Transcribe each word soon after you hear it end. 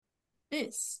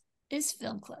This is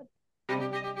Film Club.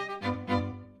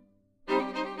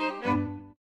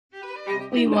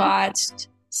 We watched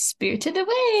Spirited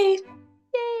Away,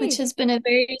 which Yay! has been a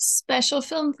very special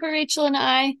film for Rachel and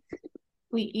I.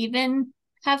 We even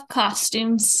have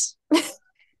costumes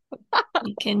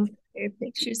we can share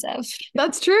pictures of.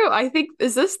 That's true. I think,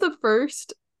 is this the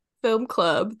first film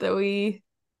club that we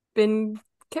been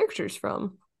characters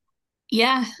from?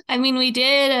 Yeah, I mean, we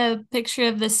did a picture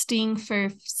of the Sting for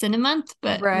Cinemonth,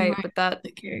 but we Right, weren't but that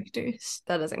the characters.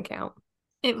 that doesn't count.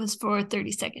 It was for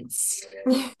 30 seconds.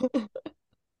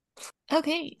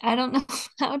 Okay, I don't know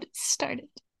how to start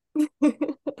it.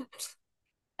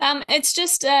 It's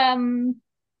just a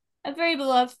very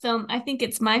beloved film. I think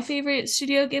it's my favorite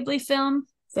Studio Ghibli film,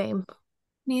 Same.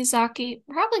 Miyazaki,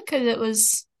 probably because it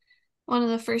was one of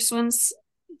the first ones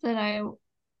that I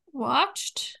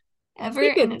watched I ever,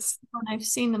 think and it's it's the one I've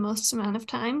seen the most amount of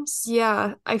times.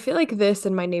 yeah, I feel like this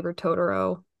and My Neighbor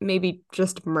Totoro, maybe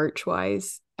just merch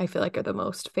wise, I feel like are the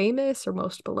most famous or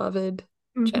most beloved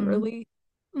Mm-hmm. generally.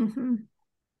 Mm-hmm.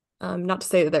 Not to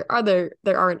say that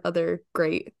there aren't other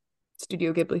great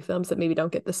Studio Ghibli films that maybe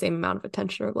don't get the same amount of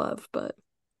attention or love, but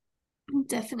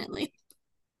Definitely.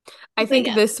 I But think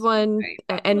yeah, this one very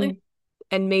popular.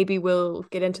 and maybe we'll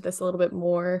get into this a little bit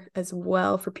more as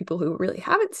well for people who really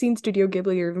haven't seen Studio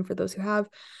Ghibli or even for those who have.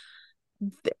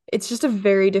 It's just a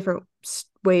very different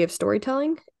way of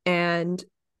storytelling, and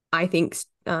I think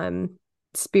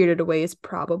Spirited Away is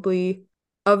probably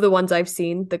of the ones I've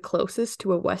seen the closest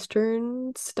to a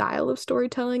Western style of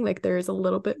storytelling. Like there is a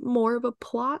little bit more of a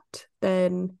plot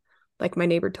than like My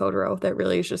Neighbor Totoro that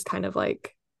really is just kind of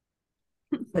like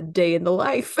a day in the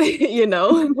life, you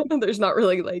know? There's not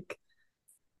really like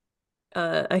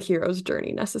a hero's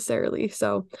journey necessarily.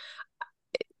 So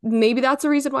maybe that's the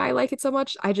reason why I like it so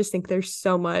much. I just think there's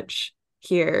so much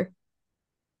here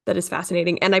that is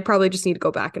fascinating. And I probably just need to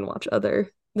go back and watch other.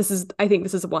 I think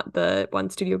this is the one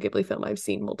Studio Ghibli film I've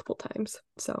seen multiple times.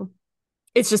 So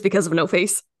it's just because of No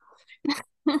Face.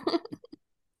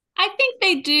 I think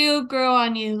they do grow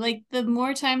on you. Like the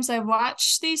more times I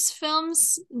watch these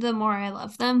films, the more I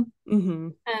love them.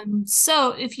 Mm-hmm.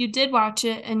 So if you did watch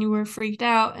it and you were freaked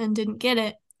out and didn't get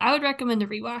it, I would recommend a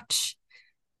rewatch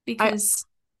I because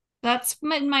that's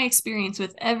been my experience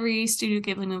with every Studio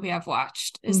Ghibli movie I've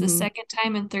watched is the mm-hmm. second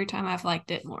time and third time I've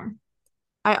liked it more.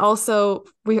 I also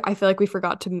I feel like we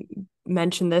forgot to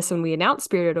mention this when we announced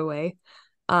Spirited Away.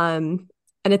 Um,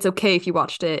 and it's okay if you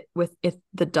watched it with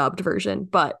the dubbed version,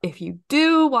 but if you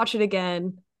do watch it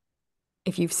again,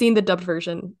 if you've seen the dubbed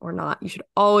version or not, you should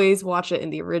always watch it in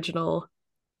the original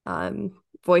um,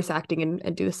 voice acting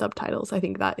and do the subtitles. I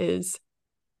think that is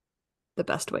the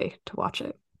best way to watch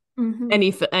it. Hmm.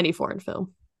 Any foreign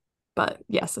film, but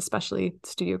yes, especially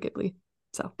Studio Ghibli.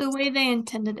 So, The way they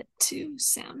intended it to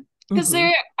sound. Because mhm,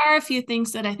 there are a few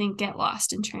things that I think get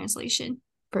lost in translation,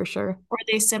 for sure. or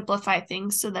they simplify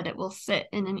things so that it will fit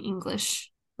in an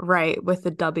Right, with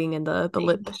the dubbing and English the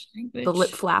lip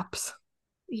language. flaps.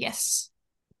 Yes.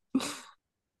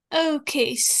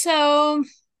 Okay, so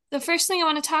the first thing I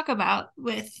want to talk about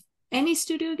with any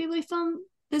Studio Ghibli film,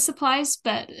 this applies,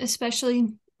 but especially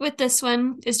with this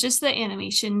one, is just the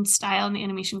animation style and the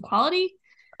animation quality.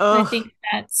 And I Ugh. think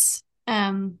that's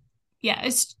yeah,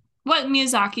 it's what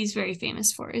Miyazaki's very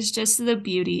famous for is just the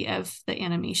beauty of the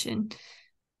animation.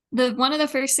 The one of the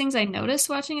first things I noticed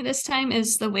watching it this time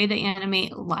is the way they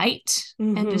animate light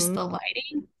and just Mm-hmm. the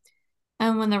lighting.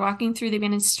 And when they're walking through the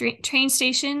abandoned train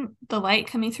station, the light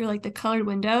coming through like the colored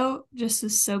window just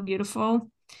is so beautiful.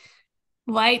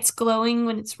 Lights glowing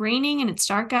when it's raining and it's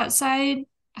dark outside.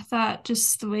 I thought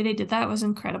just the way they did that was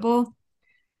incredible.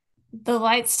 The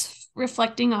lights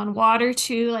reflecting on water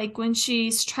too, like when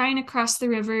she's trying to cross the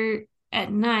river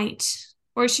at night,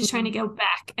 or she's trying to go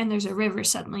back and there's a river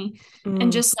suddenly. And Mm-hmm.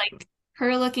 just like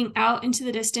her looking out into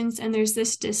the distance, and there's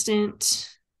this distant,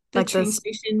 the Like train this,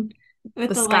 station with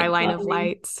the the light skyline of glowing.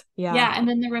 lights. Yeah. Yeah, and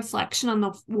then the reflection on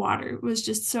the water was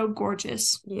just so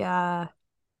gorgeous. Yeah.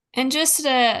 And just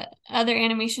other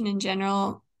animation in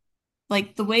general,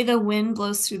 like the way the wind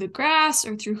blows through the grass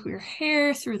or through her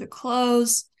hair, through the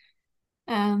clothes.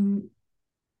 Um,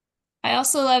 I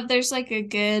also love there's like a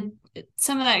good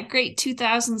some of that great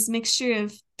 2000s mixture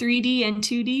of 3D and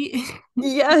 2D.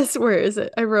 Yes, where is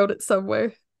it? I wrote it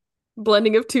somewhere.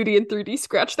 Blending of 2D and 3D.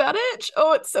 Scratch that itch.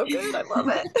 Oh, it's so good. I love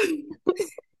it.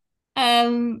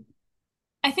 Um,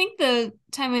 I think the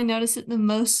time I noticed it the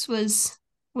most was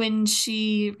when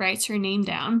she writes her name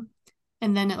down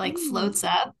and then it like Mm. floats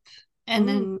up and Mm.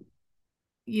 then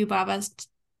Yubaba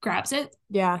grabs it.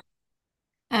 Yeah.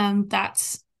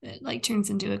 That's it like turns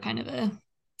into a kind of a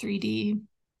 3D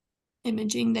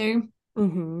imaging there.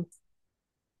 Mm-hmm.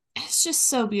 it's just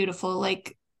so beautiful.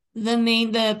 Like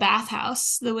the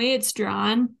bathhouse, the way it's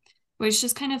drawn, where it's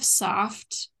just kind of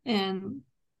soft and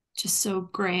just so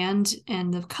grand,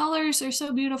 and the colors are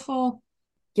so beautiful.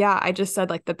 Yeah, I just said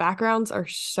like the backgrounds are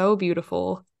so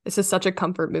beautiful. This is such a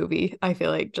comfort movie. I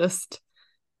feel like just,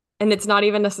 and it's not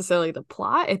even necessarily the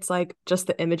plot, it's like just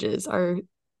the images are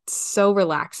so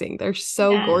relaxing. They're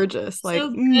so Yeah. gorgeous. Like,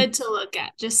 So good to look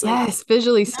at. Just like yes,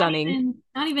 visually stunning.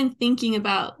 not even thinking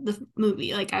about the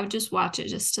movie. Like I would just watch it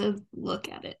just to look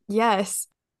at it. Yes.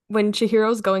 When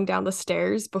Chihiro's going down the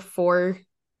stairs before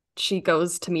she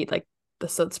goes to meet like the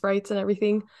soot sprites and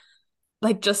everything,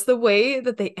 like just the way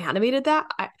that they animated that,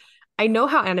 I know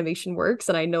how animation works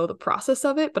and I know the process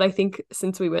of it, but I think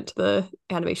since we went to the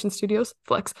animation studios,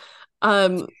 Flex,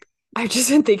 um, I've just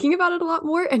been thinking about it a lot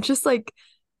more and just like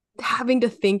having to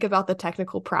think about the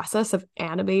technical process of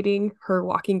animating her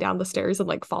walking down the stairs and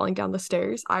like falling down the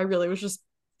stairs. I really was just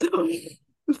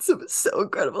it's so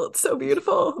incredible. It's so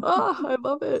beautiful. Oh, I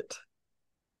love it.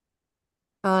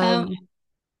 Um, Um,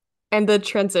 and the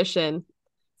transition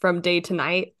from day to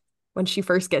night when she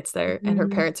first gets there and her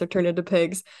mm, parents are turned into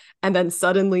pigs, and then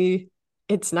suddenly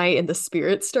it's night and the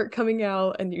spirits start coming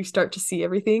out and you start to see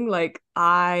everything. Like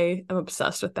I am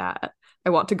obsessed with that. I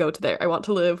want to go to there. I want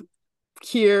to live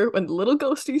here when the little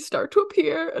ghosties start to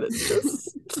appear, and it's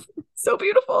just so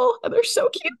beautiful and they're so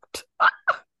cute.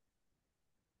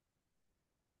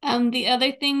 the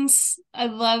other things I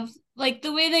love, like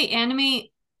the way they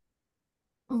animate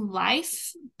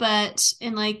life, but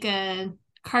in like a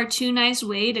cartoonized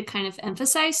way to kind of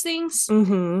emphasize things.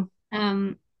 Mm-hmm.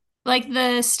 Um, like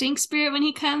the stink spirit when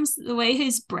he comes, the way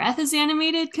his breath is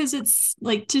animated, because it's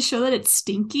like to show that it's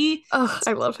stinky. Oh, It's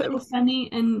I love him. so funny,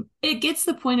 and it gets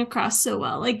the point across so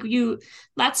well. Like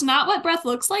that's not what breath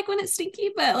looks like when it's stinky,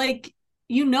 but like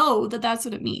you know that that's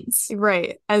what it means.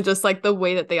 Right. And just like the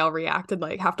way that they all react and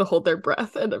like have to hold their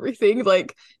breath and everything,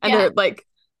 like, and Yeah. their like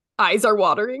eyes are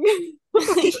watering.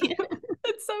 Yeah.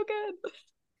 It's so good.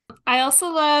 I also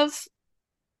love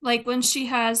like when she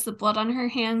has the blood on her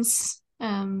hands.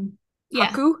 Yeah,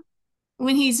 Haku?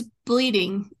 when he's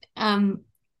bleeding.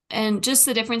 And just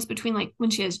the difference between like when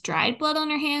she has dried blood on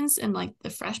her hands and like the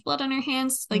fresh blood on her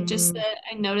hands. Like just Mm, that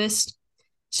I noticed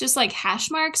it's just like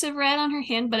hash marks of red on her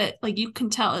hand, but it like you can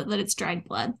tell that it's dried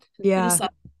blood. I just yeah.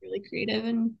 thought it was really creative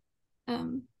and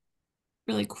um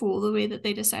really cool the way that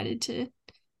they decided to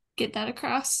get that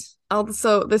across.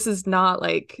 Also, this is not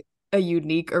like a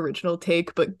unique original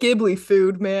take, but Ghibli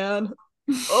food, man.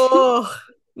 Oh,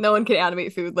 no one can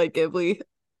animate food like Ghibli. I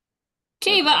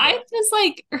Okay, but love I it. was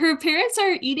like, her parents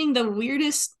are eating the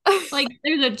weirdest. Like,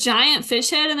 there's a giant fish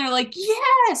head, and they're like,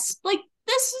 "Yes, like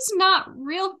this is not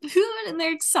real food," and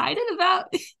they're excited about.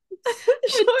 I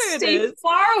would Sure it stay is.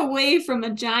 far away from a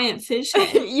giant fish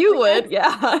head. You Like would, that's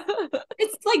yeah.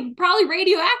 it's like probably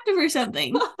radioactive or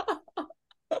something.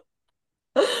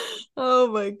 Oh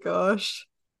my gosh.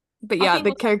 But I yeah, think the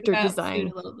we'll talk character about food design.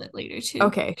 a little bit later too.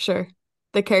 Okay, sure.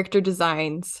 The character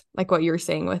designs, like what you were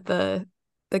saying with the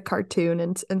cartoon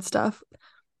and stuff.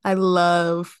 I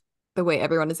love the way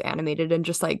everyone is animated and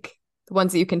just like the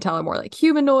ones that you can tell are more like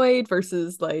humanoid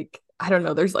versus like I don't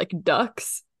know, there's like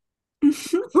ducks.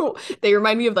 They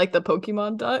remind me of like the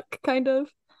Pokemon duck kind of.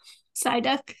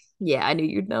 Psyduck. Yeah, I knew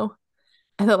you'd know.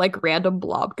 And then like random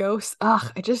blob ghosts.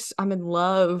 Ugh, I'm in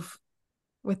love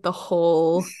with the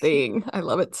whole thing. I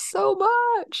love it so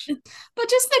much. But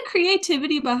just the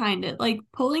creativity behind it, like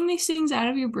pulling these things out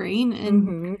of your brain and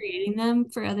Hmm. creating them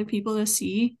for other people to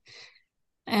see.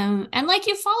 And like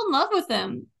you fall in love with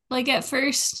them. Like at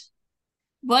first,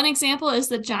 one example is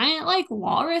the giant like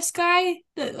walrus guy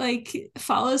that like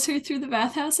follows her through the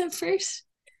bathhouse at first.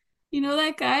 You know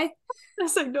that guy?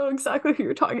 Yes, I know exactly who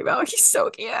you're talking about. He's so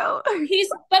cute.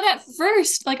 But at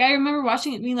first, like I remember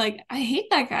watching it being like, I hate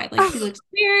that guy. Like he looks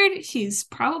weird. He's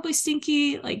probably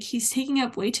stinky. Like he's taking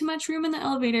up way too much room in the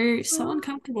elevator. So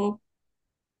uncomfortable.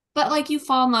 But like you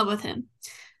fall in love with him.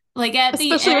 Like at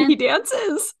the Especially when he end,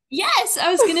 dances. yes, I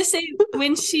was gonna say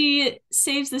when she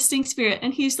saves the stink spirit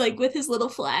and he's like with his little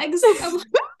flags. I'm like,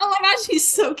 oh my gosh, he's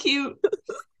so cute.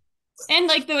 And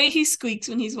like the way he squeaks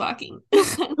when he's walking.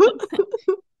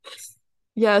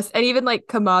 Yes, and even like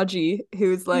Kamaji,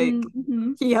 who's like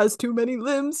Mm-hmm. he has too many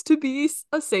limbs to be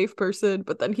a safe person,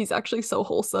 but then he's actually so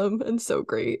wholesome and so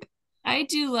great. I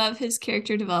do love his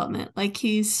character development. Like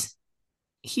he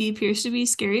appears to be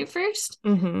scary at first, but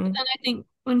Mm-hmm. then I think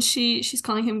when she's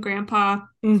calling him grandpa, like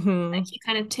Mm-hmm. he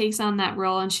kind of takes on that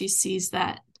role and she sees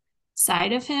that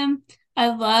side of him. I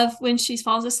love when she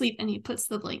falls asleep and he puts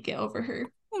the blanket over her.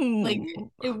 Like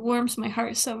Mm. it warms my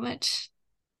heart so much.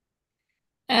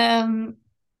 Um,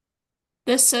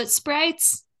 the soot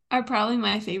sprites. are probably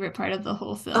my favorite part of the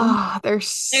whole film. Oh, they're They're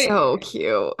so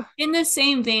cute. in the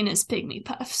same vein as pygmy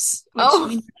puffs, which Oh,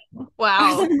 we know are the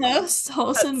wow. most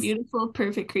wholesome, That's beautiful,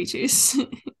 perfect creatures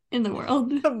in the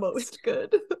world. the most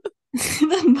good.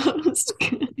 The most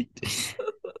good.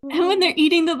 And when they're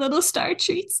eating the little star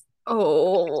treats,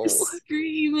 Oh, just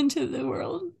scream into the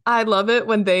world. I love it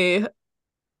when they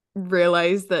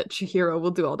realize that Chihiro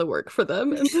will do all the work for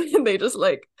them and then they just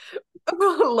like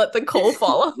let the coal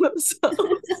fall on themselves.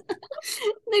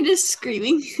 They're just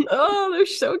screaming. Oh, they're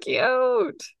so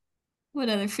cute. What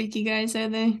other freaky guys are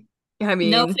there? I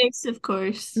No mean, face, of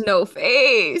course. no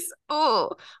face.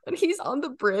 Oh, when he's on the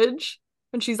bridge,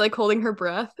 when she's like holding her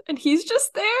breath, and he's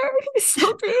just there. He's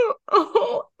so cute.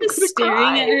 Oh, I'm Just gonna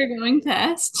staring at cry. her going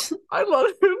past. I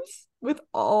love him with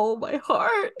all my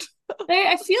heart.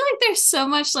 I feel like there's so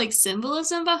much like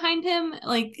symbolism behind him,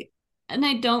 like, and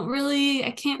I can't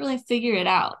really figure it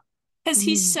out because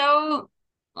he's Mm. so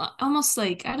almost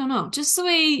like, I don't know, just the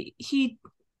way he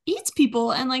eats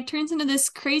people and like turns into this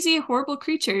crazy, horrible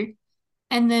creature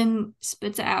and then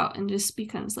spits it out and just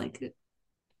becomes like a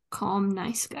calm,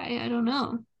 nice guy. I don't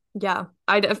know. Yeah,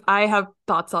 I have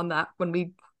thoughts on that when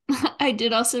we. I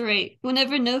did also write,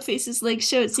 whenever No Face's legs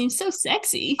show, it seems so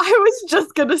sexy. I was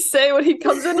just gonna say when he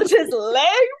comes in and his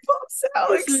leg pops out.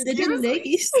 His little Excuse me.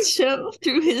 legs show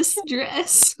through his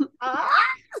dress. Ah!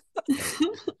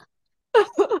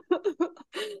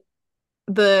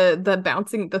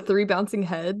 The three bouncing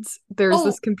heads. There's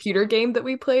this Oh, computer game that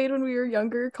we played when we were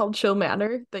younger called Chill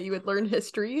Manor that you would learn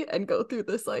history and go through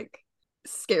this like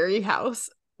scary house.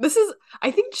 This is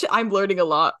I think I'm learning a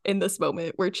lot in this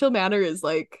moment where Chill Manor is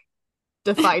like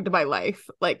defined my life,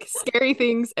 like scary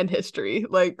things and history.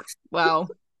 Like wow,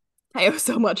 I owe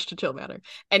so much to Chill Manor.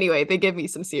 Anyway, they give me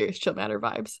some serious Chill Manor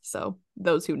vibes, so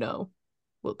those who know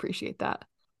will appreciate that.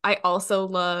 I also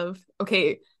love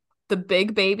okay, the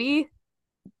big baby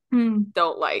hmm.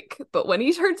 don't like. But when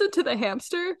he turns into the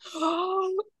hamster,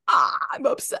 I'm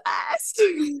obsessed.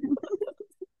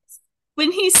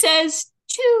 When he says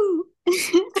chew and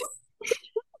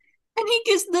he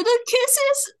gives little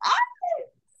kisses. Ah,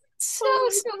 so, Oh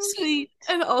so my gosh. sweet.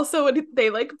 And also when they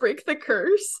like break the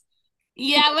curse.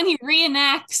 Yeah, when he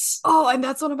reenacts. Oh, and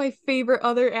that's one of my favorite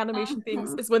other animation things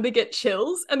Uh-huh. is when they get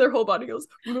chills and their whole body goes.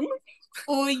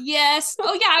 Oh yes.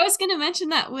 Oh yeah, I was gonna mention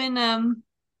that when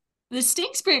the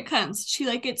stink spirit comes, she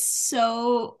like gets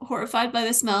so horrified by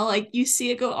the smell. Like you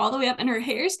see it go all the way up and her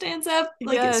hair stands up.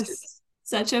 Like it's Yes. just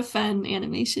such a fun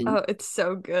animation. Oh, it's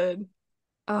so good.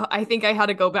 I think I had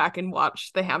to go back and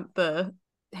watch the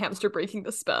hamster breaking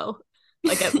the spell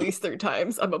like at least 3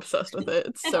 times. I'm obsessed with it.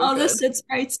 It's And so all the good. Sid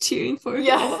sprites cheering for her.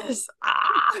 Yes.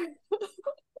 Ah.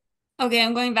 Okay,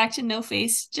 I'm going back to No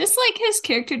Face. Just like his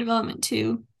character development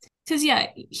too. Because yeah,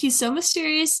 he's so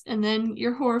mysterious, and then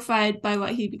you're horrified by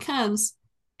what he becomes.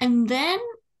 And then,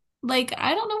 like,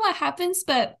 I don't know what happens,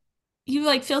 but you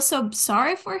like feel so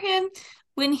sorry for him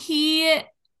when he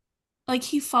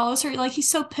follows her, like he's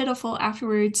so pitiful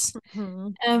afterwards.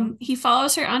 Mhm. He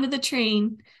follows her onto the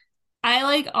train. I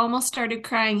like almost started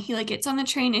crying. He like gets on the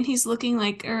train and he's looking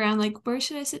like around, like, where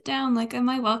should I sit down? Like, am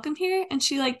I welcome here? And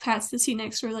she like pats the seat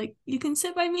next to her, like, you can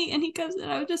sit by me. And he comes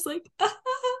and I was just like,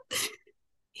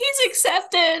 he's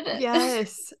accepted.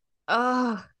 Yes.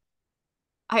 Uh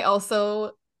I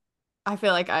also I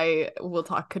feel like I will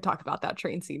talk could talk about that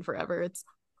train scene forever. It's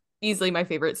easily my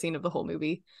favorite scene of the whole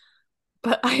movie.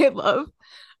 But I love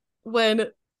when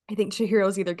I think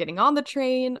Chihiro's either getting on the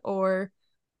train or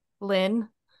Lynn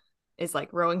is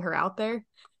like rowing her out there.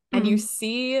 And you Mm.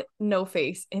 see No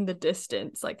Face in the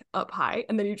distance, like up high,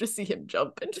 and then you just see him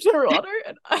jump into the water.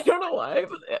 And I don't know why,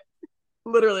 but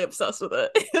literally obsessed with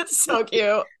it. It's so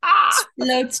cute. Ah,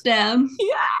 Floats down.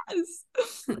 yes.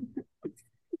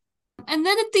 And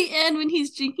then at the end, when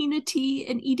he's drinking the tea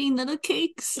and eating little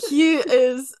cakes. He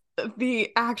is the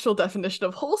actual definition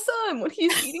of wholesome when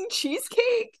he's eating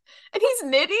cheesecake and he's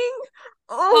knitting.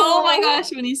 Oh my Oh,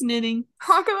 gosh, when he's knitting.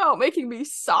 talk about making me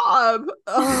sob.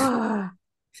 Ugh.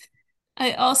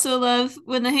 I also love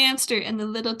when the hamster and the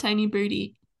little tiny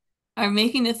birdie are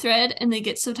making the thread and they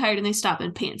get so tired and they stop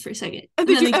and pant for a second. And And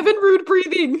they then do they Evan Rude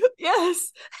breathing.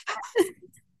 Yes.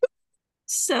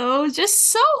 so just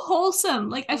so wholesome.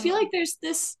 Like I feel Uh, like there's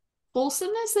this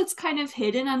wholesomeness that's kind of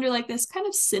hidden under like this kind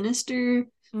of sinister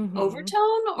mhm.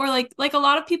 overtone, or like a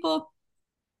lot of people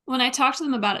when I talk to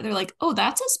them about it, they're like, "Oh,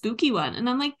 that's a spooky one." And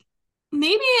I'm like,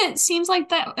 maybe it seems like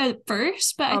that at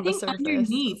first, but I On the think surface.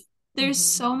 underneath there's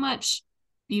Mhm. so much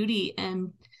beauty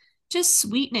and just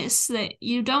sweetness that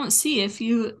you don't see if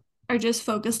you are just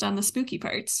focused on the spooky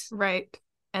parts. Right.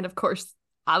 And of course,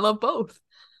 I love both.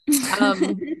 Best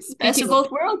of Speaking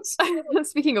both worlds. of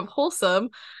speaking of wholesome,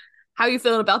 how are you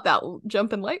feeling about that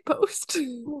jump and light post?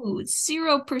 Ooh,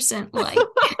 0% light.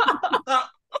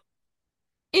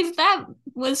 If that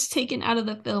was taken out of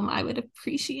the film, I would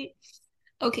appreciate.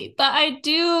 Okay, but I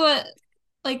do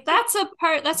like that's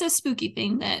a spooky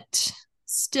thing that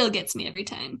still gets me every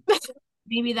time.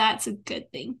 Maybe that's a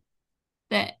good thing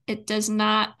that it does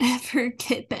not ever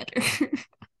get better.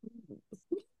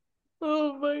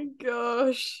 Oh my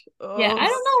gosh. Yeah, Oh, I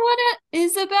don't know what it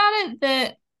is about it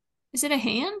that is it a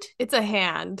hand? it's a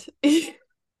hand.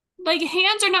 Like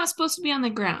hands are not supposed to be on the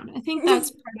ground. I think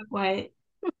that's part of why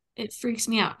it freaks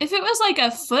me out. If it was like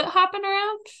a foot hopping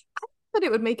around, But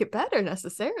it would make it better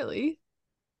necessarily.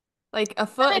 Like a then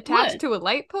foot it attached would. to a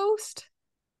light post.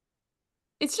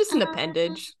 It's just an Uh,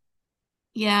 appendage.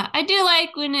 yeah, I do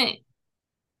like when it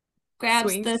grabs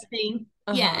the Swings. thing.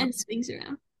 Yeah, Uh-huh. and swings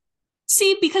around.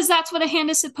 See, because that's what a hand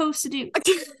is supposed to do.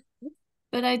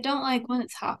 But I don't like when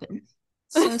it's hopping.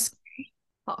 So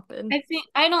Poppin'. I think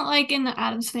I don't like in the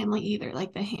Addams family either,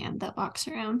 like the hand that walks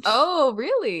around. Oh,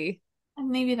 really? And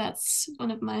maybe that's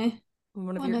One of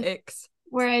one your of icks.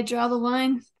 where I draw the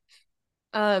line.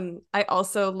 I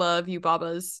also love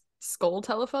Yubaba's skull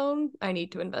telephone. I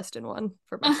need to invest in one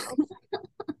for myself.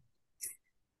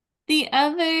 The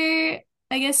other,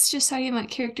 I guess, just talking about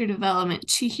character development,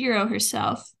 Chihiro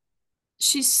herself.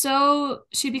 She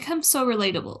becomes so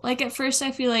relatable. Like at first,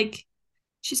 I feel like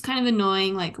she's kind of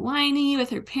annoying, like whiny with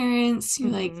her parents.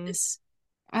 You're like Hmm. this,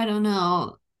 I don't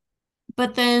know.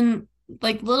 But then,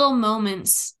 like little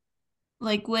moments,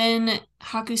 like when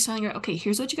Haku's telling her, okay,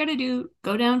 here's what you got to do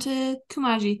go down to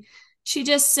Kumaji. She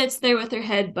just sits there with her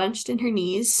head bunched in her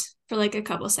knees for like a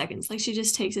couple seconds. Like she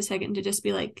just takes a second to just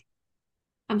be like,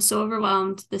 I'm so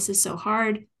overwhelmed. This is so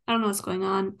hard. I don't know what's going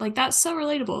on. Like that's so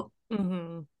relatable.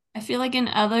 Hmm. I feel like in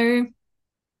other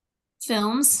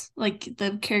films, like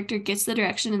the character gets the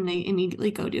direction and they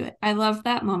immediately go do it. I love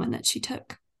that moment that she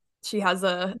took. She has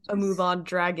a move on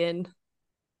dragon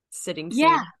sitting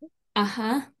Yeah. scene.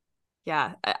 Uh-huh.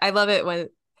 Yeah, I love it when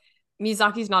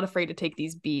Miyazaki's not afraid to take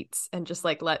these beats and just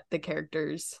like let the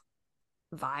characters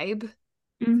vibe,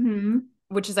 Mm-hmm.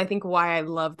 which is I think why I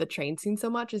love the train scene so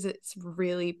much is it's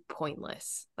really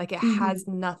pointless. Like it Mm-hmm. has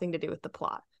nothing to do with the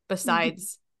plot Mm-hmm.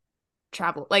 besides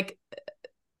travel. Like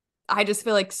I just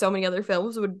feel like so many other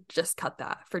films would just cut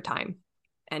that for time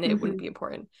and it wouldn't Mm-hmm. be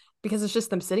important because it's just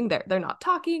them sitting there. They're not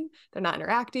talking, they're not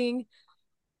interacting.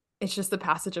 It's just the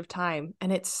passage of time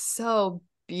and it's so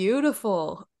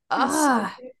beautiful. It's so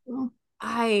Ah, beautiful.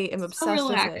 I am So obsessed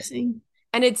with it. relaxing.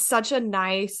 And it's such a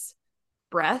nice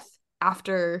breath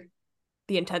after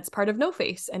the intense part of No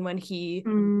Face and when he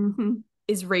Mm-hmm.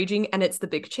 is raging and it's the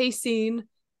big chase scene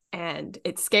and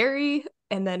it's scary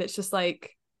and then it's just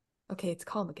like okay, it's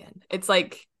calm again. It's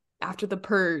like after the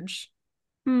purge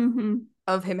Mm-hmm.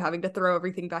 of him having to throw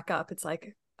everything back up, it's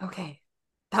like, okay,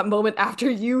 that moment after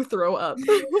you throw up,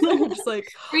 you're just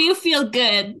like, Where you feel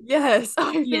good. yes,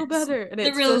 I feel Yes. better. And The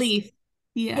it's just, relief. it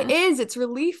Yeah. is, it's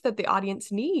relief that the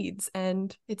audience needs.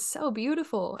 And it's so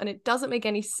beautiful and it doesn't make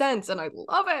any sense. And I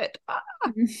love it. Ah.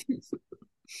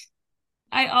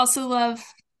 I also love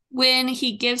when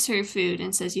he gives her food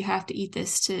and says, you have to eat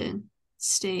this to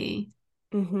stay,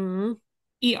 Mm-hmm.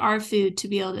 eat our food to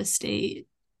be able to stay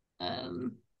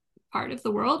um, part of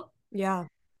the world. Yeah.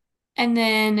 And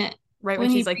then Right when when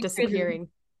he she's like brings her disappearing.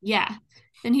 yeah,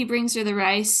 then he brings her the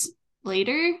rice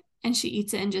later and she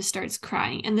eats it and just starts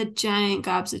crying. And the giant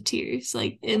gobs of tears,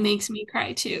 like it Oh. makes me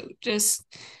cry too. Just,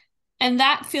 and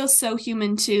that feels so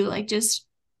human too. Like just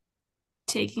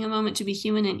taking a moment to be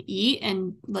human and eat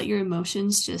and let your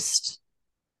emotions just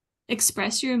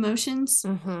express your emotions.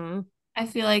 Mm-hmm. I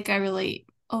feel like I relate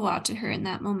a lot to her in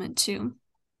that moment too.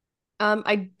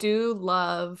 I do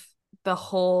love the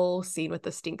whole scene with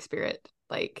the stink spirit.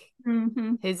 Like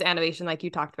Mm-hmm. his animation, like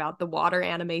you talked about, the water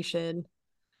animation,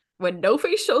 when No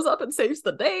Face shows up and saves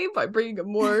the day by bringing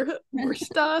him more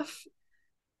stuff.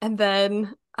 And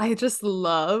then I just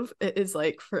love it is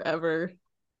like forever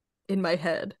in my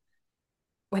head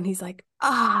when he's like,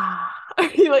 ah,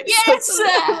 he like says Yes! something,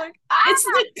 I'm like, It's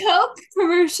ah, the Coke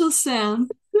commercial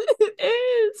sound.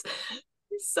 it is.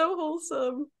 He's so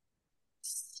wholesome.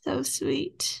 So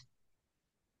sweet.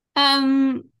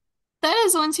 Um, that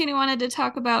is one scene I wanted to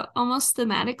talk about almost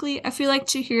thematically. I feel like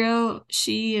Chihiro,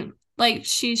 she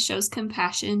shows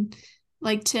compassion,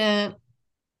 like to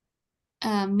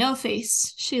No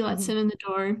Face. She lets Mhm. him in the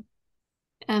door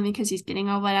because he's getting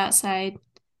all wet outside.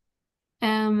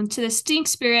 To the Stink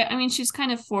Spirit, I mean, she's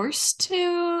kind of forced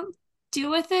to deal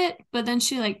with it, but then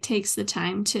she like takes the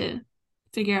time to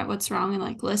figure out what's wrong and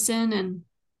like listen and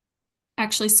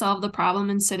actually solve the problem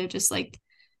instead of just like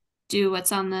do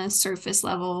what's on the surface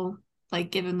level,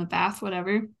 like give him the bath,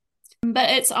 whatever. But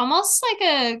it's almost like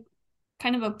a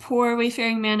kind of a poor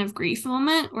wayfaring man of grief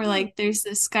moment where like there's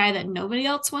this guy that nobody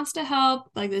else wants to help,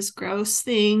 like this gross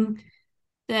thing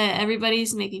that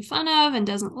everybody's making fun of and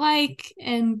doesn't like,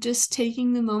 and just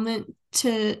taking the moment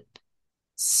to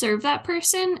serve that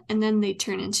person, and then they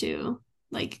turn into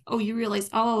like, oh, you realize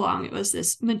all along it was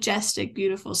this majestic,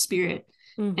 beautiful spirit,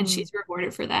 and Mm-hmm. she's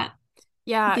rewarded for that. I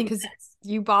Yeah, think because that's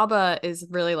Yubaba is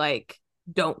really like,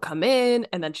 don't come in.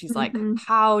 And then she's like, mm-hmm,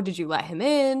 how did you let him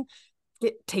in?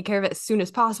 Take care of it as soon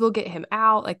as possible, get him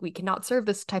out. Like, we cannot serve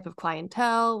this type of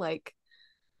clientele. Like,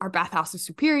 our bathhouse is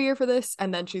superior for this.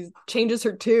 And then she changes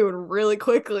her tune really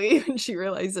quickly when she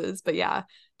realizes. But yeah,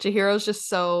 Chihiro's just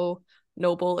so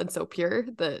noble and so pure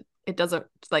that it doesn't,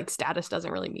 like, status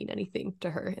doesn't really mean anything to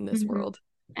her in this mm-hmm. world.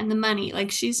 And the money,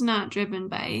 like she's not driven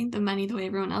by the money the way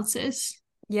everyone else is.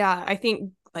 Yeah, I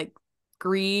think like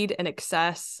greed and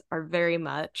excess are very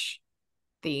much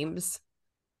themes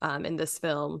in this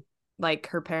film. Like,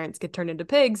 her parents get turned into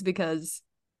pigs because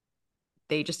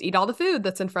they just eat all the food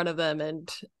that's in front of them.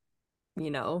 And,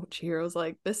 Chihiro's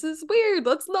like, this is weird.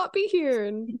 Let's not be here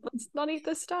and let's not eat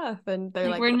this stuff. And they're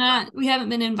Like like, well, we haven't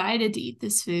been invited to eat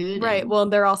this food, right. and Well,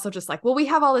 they're also just like, well, we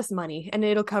have all this money and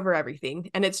it'll cover everything.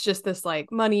 And it's just this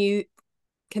like, money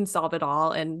can solve it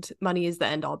all. And money is the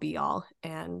end all be all.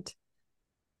 And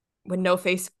when No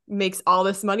Face makes all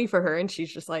this money for her and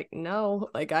she's just like, no,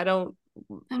 like, I don't,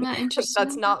 I'm not interested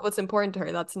that's in that. not what's important to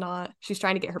her. That's not, she's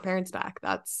trying to get her parents back.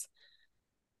 That's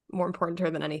more important to her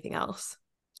than anything else.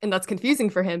 And that's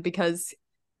confusing for him because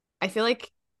I feel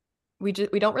like we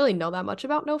don't really know that much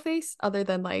about No Face other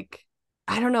than, like,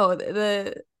 I don't know,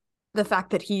 the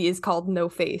fact that he is called No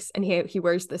Face and he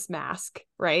wears this mask,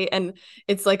 right? And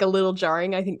it's like a little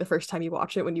jarring, I think, the first time you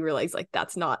watch it when you realize like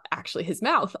that's not actually his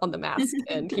mouth on the mask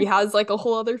and he has like a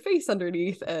whole other face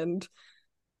underneath, and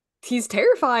he's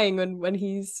terrifying when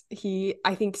he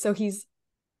I think so he's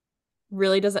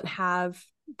really doesn't have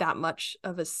that much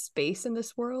of a space in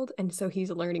this world, and so he's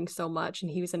learning so much, and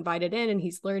he was invited in and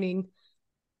he's learning,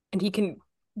 and he can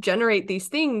generate these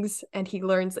things, and he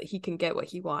learns that he can get what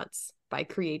he wants by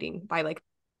like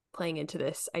playing into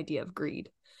this idea of greed.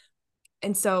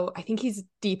 And so I think he's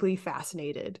deeply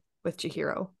fascinated with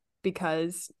Chihiro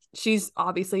because she's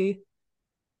obviously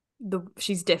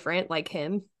she's different like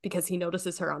him because he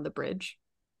notices her on the bridge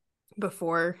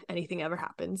before anything ever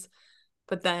happens.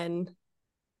 But then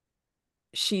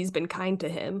she's been kind to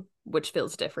him, which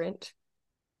feels different.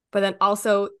 But then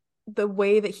also the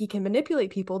way that he can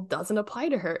manipulate people doesn't apply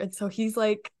to her. And so he's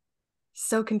like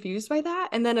so confused by that.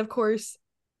 And then, of course,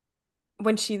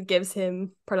 when she gives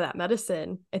him part of that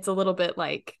medicine, it's a little bit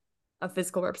like a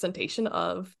physical representation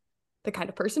of the kind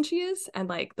of person she is and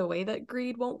like the way that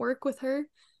greed won't work with her.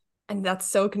 And that's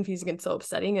so confusing and so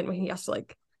upsetting. And when he has to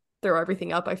like throw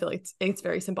everything up, I feel like it's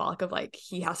very symbolic of like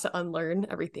he has to unlearn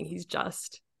everything he's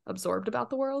just absorbed about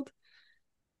the world.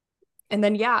 And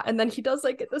then and then he does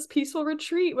like this peaceful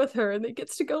retreat with her and he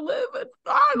gets to go live, and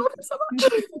I love him so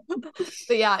much.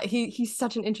 But yeah, he's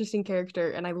such an interesting character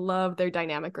and I love their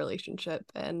dynamic relationship,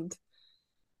 and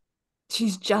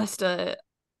she's just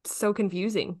so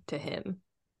confusing to him,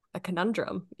 a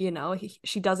conundrum,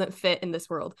 she doesn't fit in this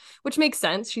world, which makes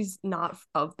sense. She's not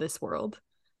of this world.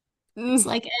 It's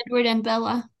like Edward and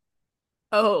Bella.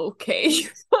 Okay.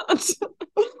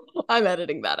 I'm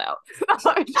editing that out.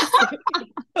 I'm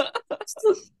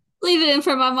just Leave it in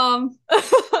for my mom.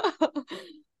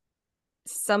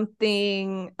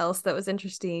 Something else that was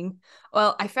interesting.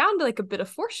 Well, I found like a bit of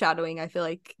foreshadowing, I feel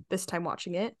like, this time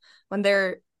watching it. When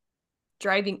they're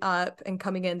driving up and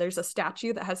coming in, there's a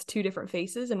statue that has two different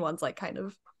faces, and one's like kind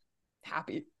of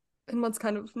happy and one's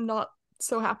kind of not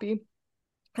so happy.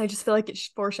 I just feel like it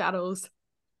foreshadows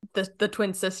the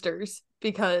twin sisters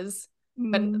because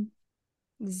when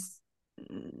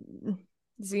Mm.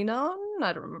 Xenon,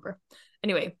 I don't remember.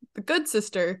 Anyway, the good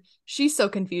sister, she's so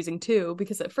confusing too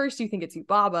because at first you think it's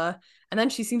Yubaba, and then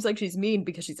she seems like she's mean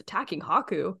because she's attacking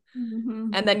Haku,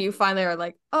 Mm-hmm. and then you finally are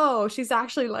like, oh, she's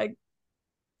actually like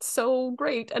so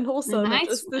great and The wholesome and nice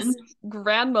just one. this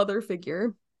grandmother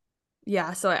figure.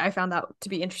 Yeah, so I found that to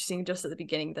be interesting just at the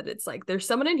beginning, that it's like there's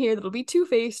someone in here that'll be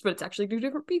two-faced, but it's actually two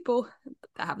different people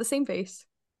that have the same face.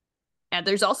 And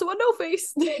there's also a no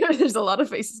face. There's a lot of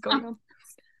faces going on.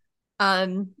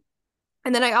 Um,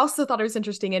 and then I also thought it was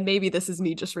interesting, and maybe this is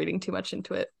me just reading too much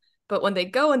into it, but when they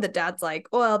go and the dad's like,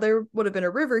 well, there would have been a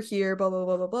river here, blah, blah,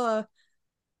 blah, blah, blah.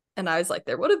 And I was like,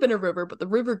 there would have been a river, but the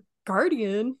river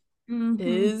guardian Mm-hmm.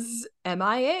 is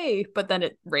MIA. But then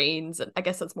it rains, and I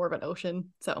guess that's more of an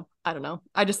ocean. So I don't know.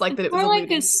 I just like It's that it was more like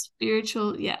a alluding.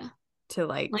 spiritual, yeah. to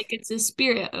Like like, it's a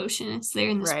spirit ocean. It's there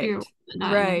in the spirit right, world, but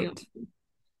not in the real right,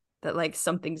 that like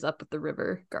something's up with the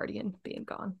river guardian being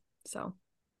gone. So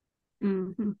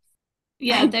world.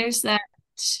 Yeah, I there's that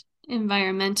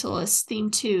environmentalist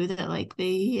theme too, that like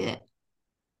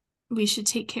we should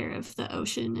take care of the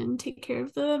ocean and take care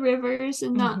of the rivers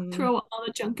and not hmm throw all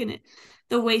the junk in it.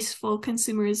 The wasteful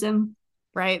consumerism.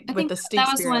 right, I with think the that stink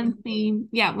was spirit. one theme.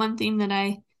 Yeah, one theme that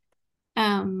I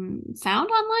found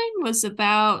online was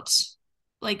about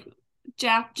like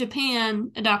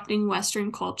Japan adopting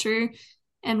Western culture,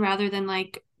 and rather than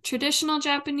like traditional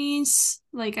Japanese,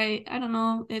 like I don't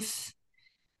know if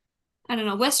I don't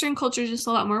know, Western culture is just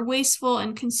a lot more wasteful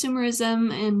and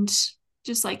consumerism, and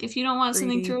just like if you don't want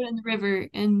something, Greedy. throw it in the river.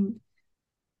 And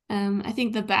I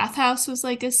think the bathhouse was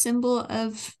like a symbol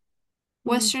of Mm,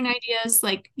 Western ideas.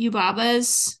 Like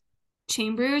Yubaba's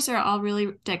chambers are all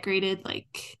really decorated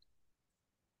like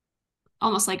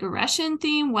almost like a Russian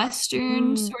theme,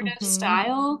 Western sort of mm-hmm.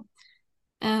 style,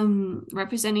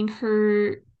 representing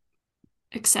her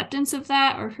acceptance of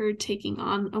that, or her taking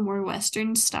on a more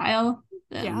Western style.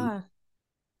 Yeah,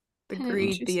 the Kind of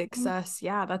greed, the interesting. excess.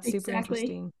 Yeah, that's super Exactly.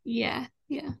 interesting. Yeah,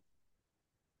 yeah.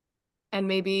 And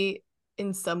maybe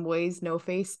in some ways, No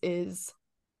Face is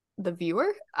the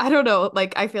viewer. I don't know.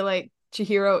 Like, I feel like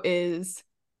Chihiro is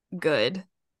good,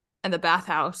 and the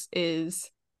bathhouse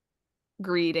is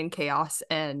greed and chaos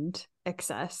and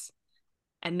excess.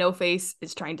 And No Face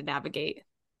is trying to navigate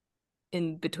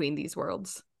in between these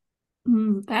worlds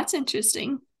That's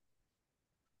interesting.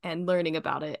 and learning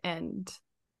about it. And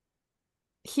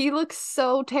he looks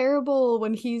so terrible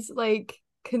when he's like,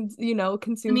 And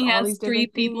consumed he all has these three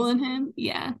different people things. in him.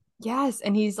 Yeah. Yes,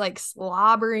 and he's like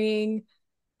slobbering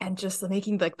and just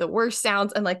making like the worst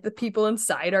sounds, and like the people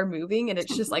inside are moving, and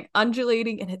it's just like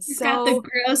undulating, and it's You've got the so,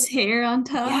 gross hair on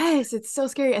top. yes, it's so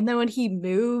scary. And then when he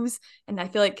moves, and I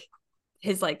feel like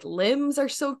his like limbs are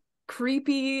so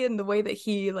creepy, and the way that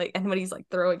he like, and when he's like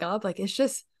throwing up, like it's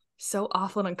just so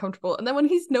awful and uncomfortable. And then when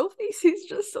he's No Face, he's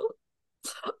just so,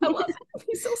 I love him.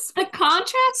 He's so The sweet.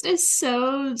 contrast is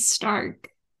so stark.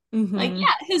 Like, Mm-hmm.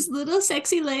 yeah, his little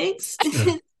sexy legs,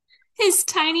 his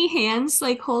tiny hands,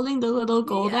 like holding the little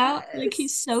gold out. Like, Yes.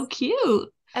 he's so cute.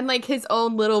 And like his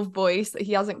own little voice that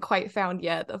he hasn't quite found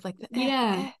yet of like the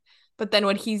Yeah. eh. But then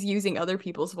when he's using other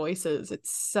people's voices,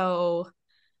 it's so,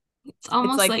 It's it's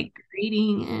almost like, like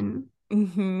grating and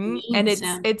and mean it's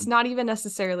sound. not even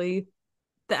necessarily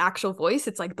the actual voice,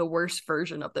 it's like the worst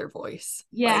version of their voice.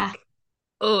 Yeah. Like,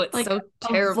 oh, it's Like so a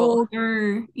terrible.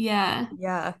 vulgar, yeah,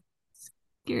 Yeah.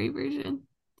 scary version.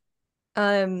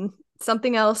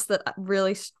 Something else that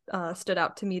really stood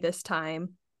out to me this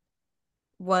time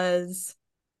was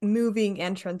moving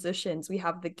and transitions. We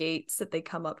have the gates that they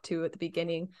come up to at the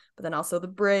beginning, but then also the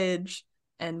bridge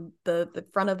and the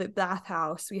front of the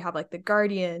bathhouse. We have like the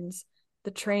guardians,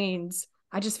 the trains.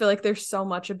 I just feel like there's so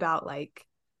much about like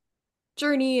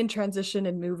journey and transition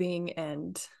and moving,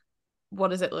 and what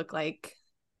does it look like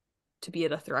to be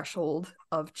at a threshold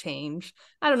of change.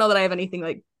 I don't know that I have anything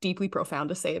like deeply profound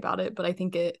to say about it, but I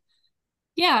think it,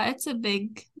 Yeah, it's a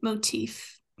big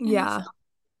motif in the yeah, film.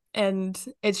 and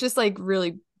it's just like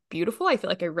really beautiful. I feel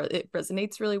like it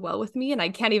resonates really well with me, and I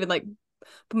can't even like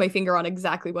put my finger on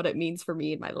exactly what it means for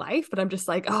me in my life, but I'm just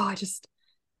like, oh, I just,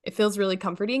 it feels really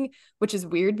comforting, which is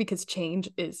weird because change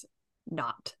is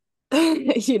not,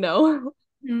 you know?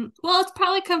 Well, it's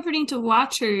probably comforting to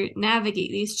watch her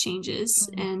navigate these changes,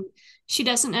 Mm. and she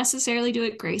doesn't necessarily do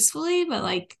it gracefully, but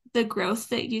like the growth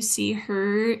that you see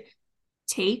her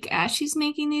take as she's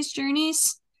making these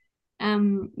journeys,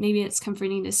 maybe it's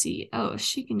comforting to see, oh,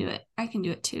 she can do it. I can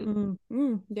do it too.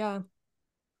 Yeah.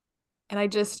 And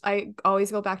I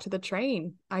always go back to the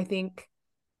train. I think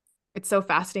it's so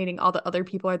fascinating. All the other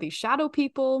people are these shadow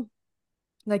people.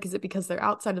 Like, is it because they're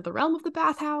outside of the realm of the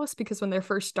bathhouse? Because when they're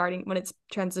first starting, when it's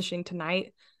transitioning to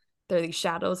night, they're these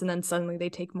shadows, and then suddenly they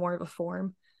take more of a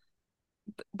form.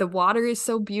 The water is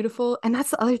so beautiful. And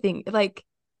that's the other thing. Like,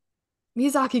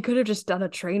 Miyazaki could have just done a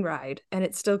train ride and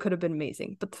it still could have been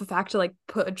amazing. But the fact to like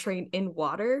put a train in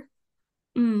water,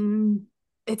 Mm,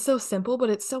 it's so simple, but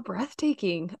it's so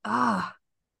breathtaking. I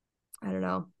don't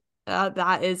know.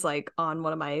 That is like on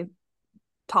one of my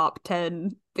top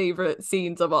 10 favorite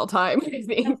scenes of all time, I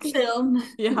a think. film.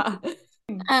 Yeah.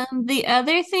 The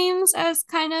other themes I was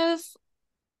kind of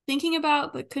thinking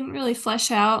about but couldn't really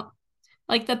flesh out,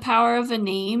 like the power of a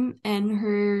name and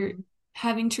her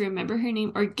having to remember her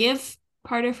name or give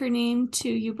part of her name to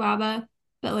Yubaba,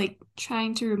 but like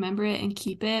trying to remember it and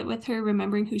keep it with her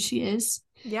remembering who she is.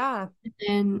 Yeah.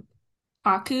 And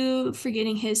Aku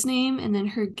forgetting his name and then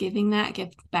her giving that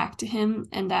gift back to him,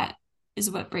 and that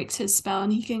is what breaks his spell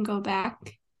and he can go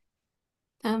back.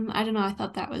 I don't know. I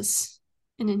thought that was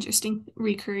an interesting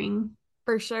recurring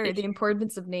For sure, the issue.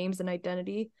 importance of names and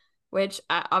identity, which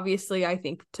obviously I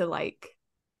think to like,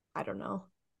 I don't know,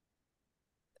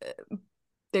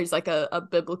 there's like a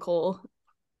biblical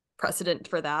precedent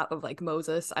for that of like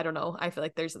Moses. I don't know. I feel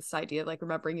like there's this idea of like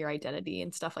remembering your identity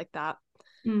and stuff like that.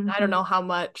 I don't Hmm. know how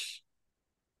much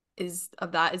is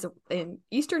of that is in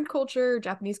Eastern culture,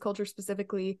 Japanese culture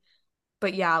specifically.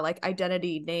 But yeah, like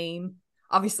identity, name.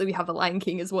 Obviously, we have the Lion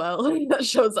King as well that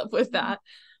shows up with that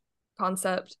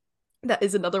concept. That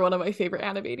is another one of my favorite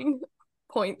animating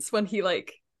points when he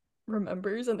like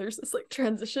remembers and there's this like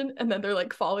transition and then they're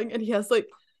like falling and he has like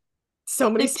so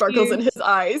many The sparkles in his tears.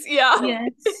 eyes. Yeah. I love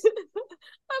Yes. it.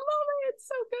 It's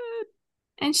so good.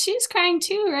 And she's crying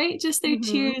too, right? Just their Mm-hmm.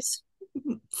 tears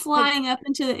And flying up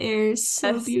into the air is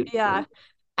so yes, yeah. beautiful.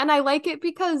 And I like it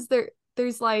because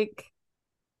there's like,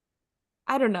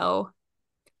 I don't know,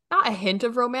 not a hint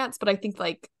of romance, but I think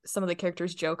like some of the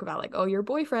characters joke about like, oh, your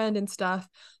boyfriend and stuff.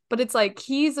 But it's like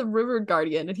he's a river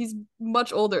guardian and he's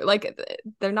much older. Like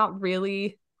they're not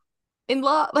really in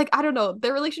love. Like, I don't know.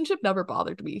 Their relationship never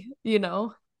bothered me, you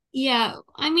know? Yeah,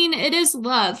 I mean, it is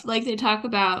love. Like they talk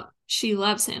about she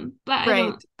loves him, but I Right.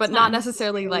 don't, But it's not not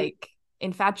necessarily necessarily, like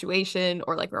infatuation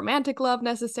or like romantic love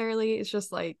necessarily. It's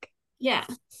just like, yeah.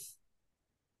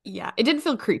 yeah, it didn't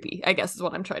feel creepy, I guess is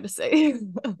what I'm trying to say.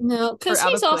 No, Or because out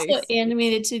he's of also place.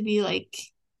 animated to be like,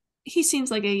 he seems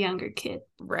like a younger kid.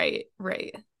 Right,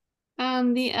 right.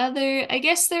 The other, I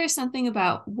guess there's something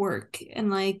about work and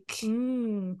like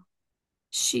Mm.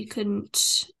 she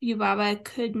couldn't, Yubaba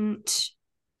couldn't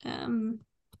um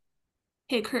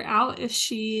kick her out if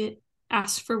she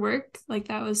asked for work. Like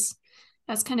that's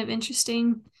kind of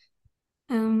interesting.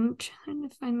 Trying to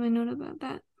find my note about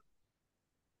that.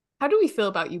 How do we feel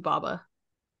about you, Baba?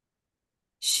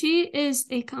 She is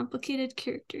a complicated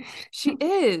character. She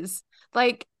is.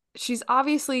 Like, she's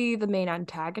obviously the main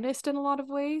antagonist in a lot of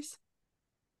ways.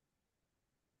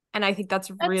 And I think that's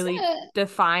That's really a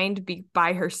defined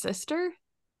by her sister.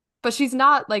 But she's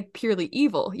not like purely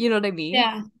evil. You know what I mean?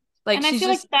 Yeah. Like, And I she's feel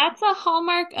like just, that's a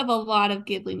hallmark of a lot of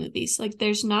Ghibli movies. Like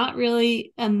there's not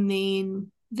really a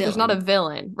main there's not a villain.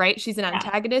 villain, right? She's an Yeah.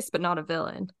 antagonist, but not a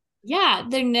villain. Yeah,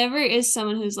 there never is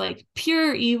someone who's like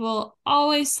pure evil,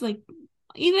 always like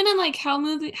even in like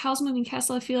Howl's Moving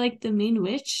Castle, I feel like the main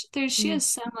witch, she Mm. has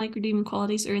some like redeeming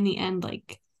qualities, or in the end,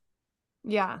 like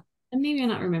Yeah, and maybe I'm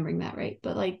not remembering that right,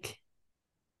 but like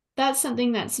that's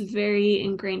something that's very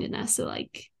ingrained in us. So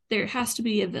like there has to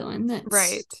be a villain that's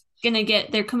right. gonna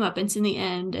get their comeuppance in the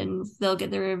end and they'll get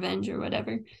their revenge or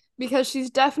whatever. Because she's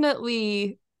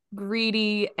definitely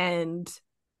greedy and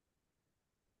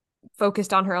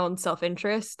focused on her own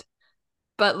self-interest.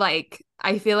 But like,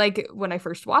 I feel like when I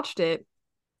first watched it,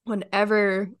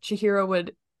 whenever Chihiro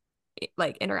would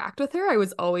like interact with her, I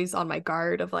was always on my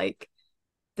guard of like,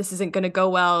 this isn't gonna go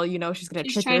well, you know, she's gonna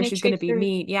She's trick her, trying to she's gonna trick be her.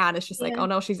 mean. Yeah, and it's just like, Yeah. oh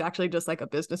no, she's actually just like a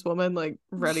businesswoman, like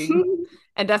ready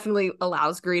and definitely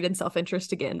allows greed and self-interest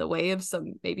to get in the way of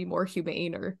some maybe more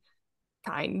humane or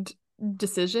kind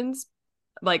decisions.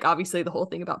 Like obviously the whole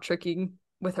thing about tricking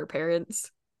with her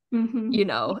parents, Hmm. you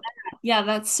know. Yeah,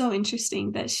 that's so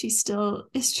interesting that she still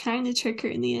is trying to trick her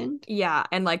in the end. Yeah,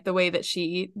 and like the way that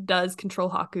she does control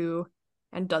Haku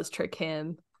and does trick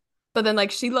him. But then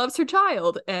like she loves her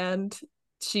child and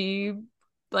she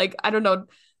like I don't know,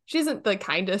 she isn't the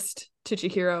kindest to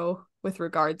Chihiro with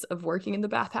regards of working in the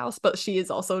bathhouse, but she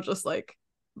is also just like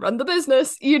run the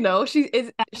business, you know. She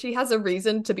has a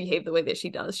reason to behave the way that she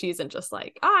does. She isn't just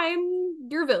like I'm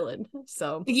your villain.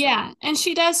 So, Yeah, and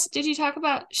she does. Did you talk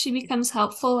about she becomes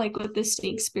helpful like with the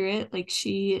snake spirit? Like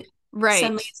she right.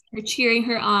 suddenly are cheering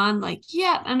her on, like,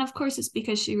 yeah, and of course it's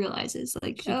because she realizes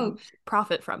like, She oh, can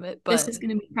profit from it, this but is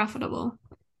gonna be profitable.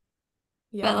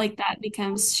 But yeah, like that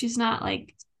becomes she's not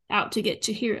like out to get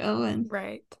Chihiro and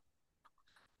right.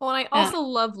 Well, and I uh, also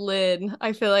love Lynn.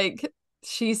 I feel like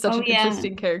she's such oh an yeah,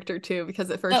 interesting character too, because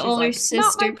at the first she's older like,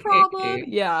 not my sister problem. character.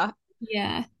 Yeah.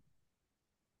 Yeah.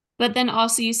 But then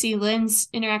also you see Lynn's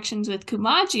interactions with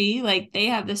Kumaji, like they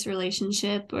have this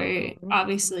relationship where Mhm.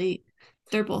 obviously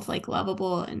they're both like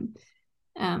lovable and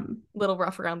um Little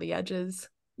rough around the edges.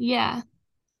 yeah.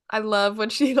 I love when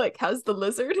she like has the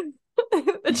lizard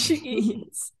that she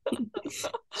eats.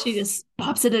 She just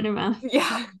pops it in her mouth.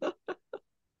 Yeah.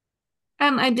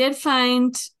 I did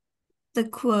find the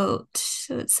quote.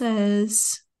 So it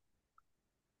says,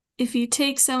 if you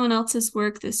take someone else's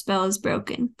work, the spell is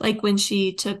broken. Like when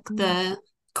she took the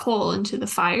coal into the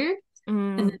fire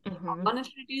and then they all Mm-hmm. wanted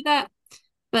her to do that.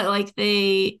 But like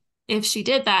if she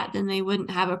did that, then they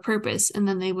wouldn't have a purpose and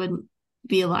then they wouldn't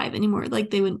be alive anymore. Like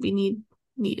they wouldn't be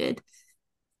needed.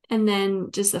 And then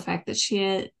just the fact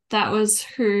that that was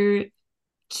her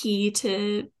key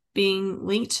to being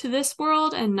linked to this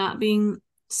world and not being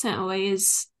sent away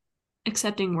is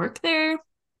accepting work there.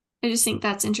 I just think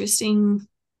that's interesting.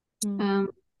 Mm.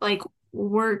 Like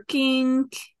working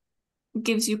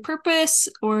gives you purpose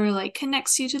or like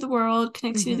connects you to the world,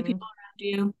 connects you to the Mm-hmm. people around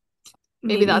you.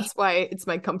 Maybe Maybe. that's why it's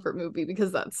my comfort movie,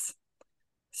 because that's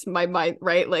my mind,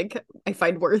 right? Like I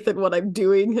find worth in what I'm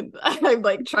doing, and I'm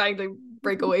like trying to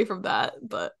break away from that,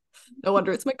 but no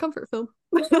wonder it's my comfort film.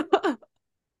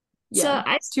 So Yeah,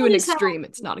 I to still an just have, extreme,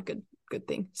 it's not a good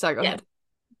thing. Sorry, go yeah, ahead.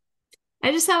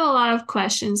 I just have a lot of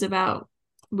questions about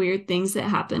weird things that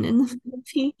happen in the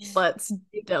movie. Let's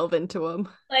delve into them.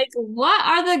 Like, what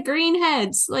are the green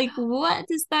heads? Like, what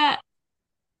does that?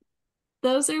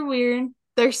 Those are weird.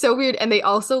 They're so weird, and they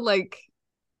also like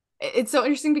it's so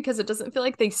interesting because it doesn't feel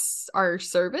like they are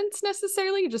servants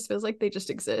necessarily. It just feels like they just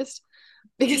exist.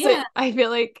 Because Yeah, I feel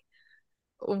like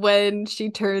when she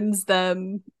turns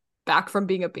them back from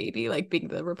being a baby, like being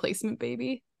the replacement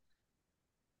baby,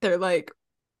 they're like,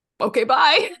 okay,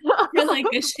 bye. they're like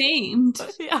ashamed.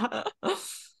 Yeah.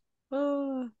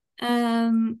 Uh,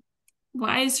 Um,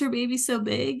 why is her baby so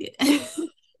big?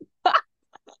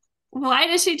 Why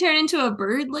does she turn into a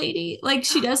bird lady? Like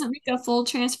she doesn't make a full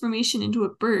transformation into a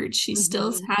bird. She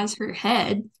still mhm. has her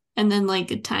head and then like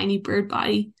a tiny bird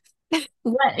body.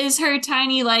 What is her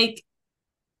tiny like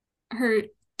her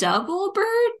double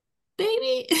bird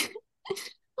baby?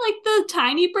 Like the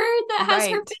tiny bird that has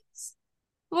her Right. face.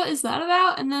 What is that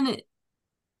about? And then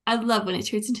I love when it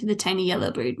turns into the tiny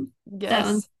yellow bird. That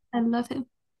one, Yes. I love him.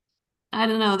 I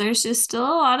don't know. There's just still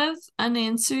a lot of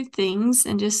unanswered things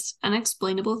and just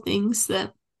unexplainable things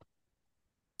that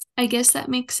I guess that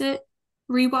makes it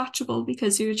rewatchable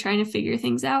because you're trying to figure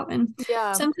things out. And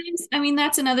Yeah. sometimes, I mean,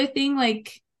 that's another thing,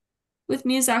 like with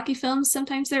Miyazaki films,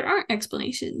 sometimes there aren't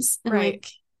explanations. And Right. like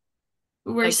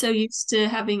we're Like, so used to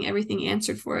having everything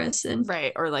answered for us. And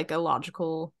right. Or like a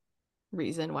logical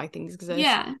reason why things exist.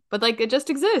 yeah, But like it just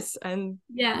exists, and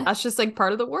yeah. that's just like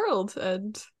part of the world.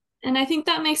 And And I think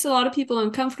that makes a lot of people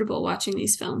uncomfortable watching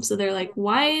these films. So they're like,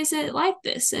 why is it like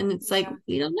this? And it's like, yeah.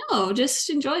 we don't know, just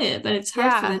enjoy it. But it's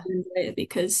hard for them Yeah. to enjoy it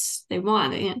because they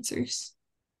want the answers.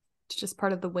 It's just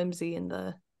part of the whimsy and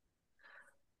the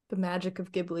magic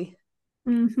of Ghibli.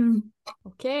 Hmm.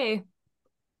 Okay. I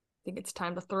think it's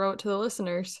time to throw it to the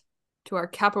listeners, to our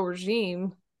capo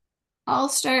regime. I'll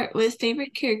start with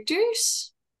favorite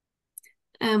characters.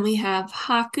 We have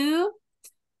Haku.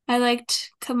 I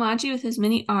liked Kamaji with his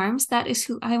many arms. That is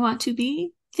who I want to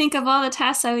be. Think of all the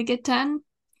tasks I would get done.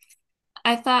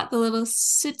 I thought the little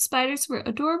soot spiders were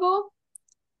adorable.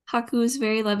 Haku is a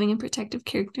very loving and protective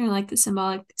character. I like the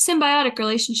symbiotic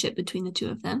relationship between the two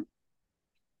of them.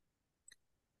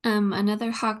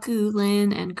 Another Haku,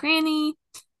 Lin, and Granny.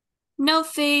 No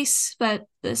face, but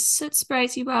the soot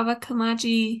sprites Yubaba,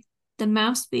 Kamaji, the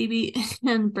mouse baby,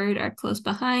 and bird are close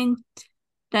behind.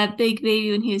 That big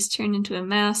baby when he was turned into a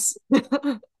mouse.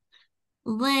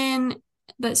 Lynn,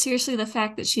 but seriously, the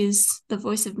fact that she's the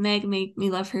voice of Meg made me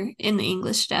love her in the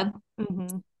English dub.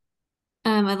 Hmm.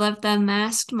 I love the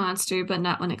masked monster, but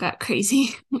not when it got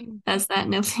crazy. As that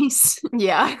no face.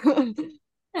 Yeah.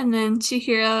 And then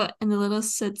Chihiro and the little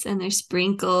soots and their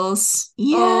sprinkles.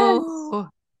 Yes. Oh,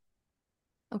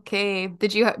 okay. Do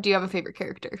you have a favorite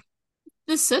character?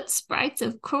 The soot sprites,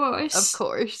 of Of course.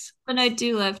 course. But I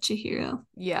do love Chihiro. I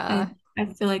Yeah, I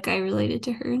feel like I related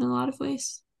to her in a lot of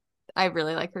ways. I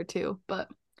really like her too, but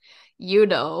you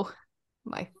know,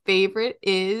 my favorite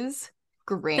is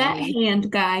That Granny.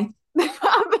 hand guy. Bad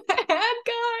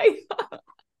guy.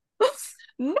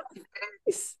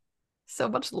 Nice. So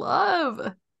much love.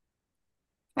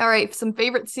 All right, some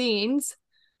favorite scenes.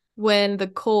 When the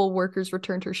coal workers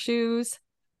returned her shoes.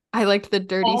 I liked the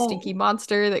dirty, stinky Oh.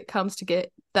 monster that comes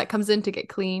in to get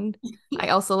clean. I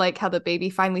also like how the baby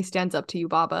finally stands up to you,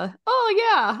 Baba. Oh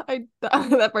yeah, I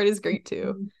that part is great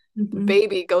too. The Mm-hmm.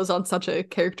 baby goes on such a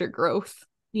character growth.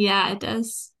 Yeah, it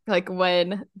does. Like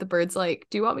when the bird's like,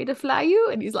 "Do you want me to fly you?"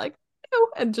 and he's like, "No,"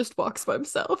 and just walks by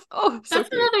himself. Oh, so That's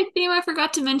cute. another theme I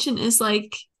forgot to mention is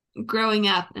like growing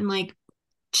up and like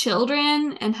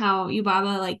children and how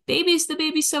Yubaba like babies the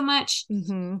baby so much.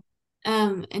 Mm-hmm.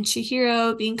 And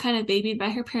Chihiro being kind of babied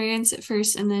by her parents at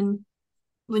first, and then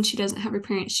when she doesn't have her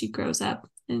parents, she grows up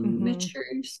and Mm-hmm.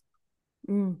 matures.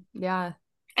 Yeah.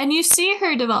 And you see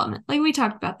her development. Like we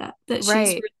talked about that she's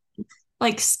Right.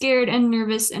 like scared and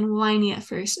nervous and whiny at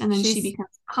first, and then she She's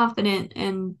becomes confident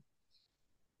and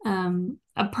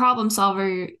a problem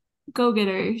solver, go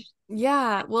getter,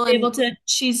 yeah. Well, able and to.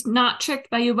 She's not tricked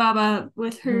by Yubaba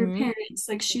with her mhm. parents.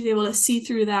 Like she's able to see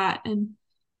through that and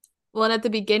Well, and at the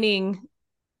beginning,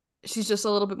 she's just a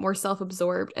little bit more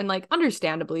self-absorbed and like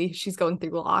understandably she's going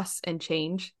through loss and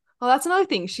change. Well, that's another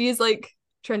thing. She is like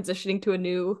transitioning to a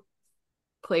new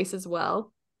place as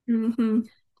well. Mm-hmm.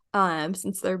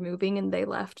 Since they're moving and they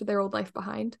left their old life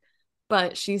behind.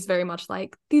 But she's very much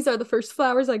like, these are the first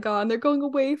flowers I got, and they're going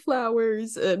away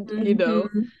flowers, and Mm-hmm.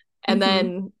 and Mm-hmm.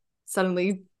 then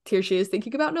suddenly here she is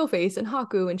thinking about No Face and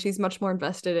Haku, and she's much more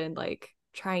invested in like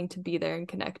trying to be there and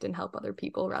connect and help other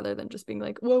people rather than just being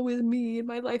like, woe is me, and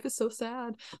my life is so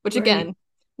sad. Which Right. again,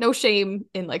 no shame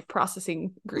in like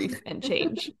processing grief and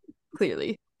change,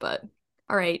 clearly. But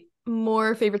all right,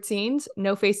 more favorite scenes.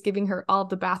 No Face giving her all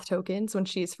the bath tokens when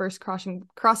she's first crossing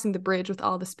the bridge with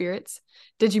all the spirits.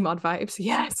 Digimon vibes,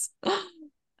 yes.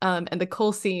 And the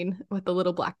Cole scene with the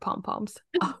little black pom poms.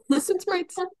 Oh, the suit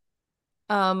sprites.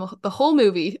 The whole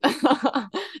movie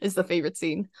is the favorite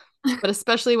scene, but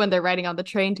especially when they're riding on the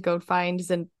train to go find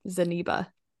Zaniba.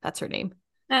 That's her name.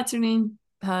 That's her name.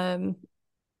 Um,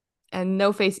 and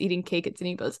No Face eating cake at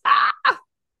Zaniba's. Ah,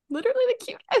 literally the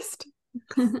cutest.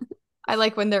 I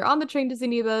like when they're on the train to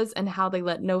Zaniba's and how they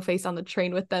let No Face on the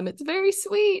train with them. It's very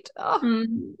sweet. Oh.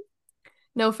 Mm.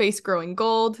 No Face growing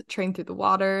gold, train through the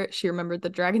water. She remembered the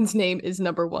dragon's name is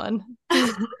number one.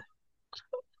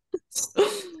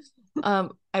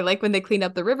 I like when they clean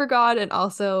up the river god and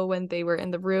also when they were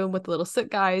in the room with the little soot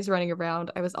guys running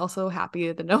around. I was also happy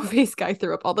that the No Face guy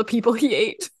threw up all the people he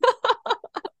ate.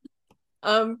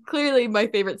 Clearly my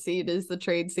favorite scene is the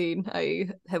train scene. I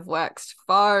have waxed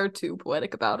far too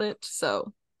poetic about it.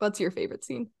 So, what's your favorite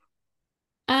scene?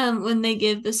 When they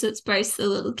give the Soot Sprites the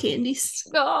little candies.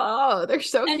 Oh, they're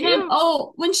so And then cute.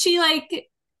 oh, when she like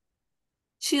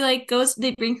goes,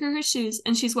 they bring her her shoes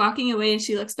and she's walking away and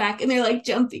she looks back and they're like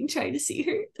jumping trying to see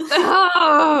her.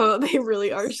 Oh, they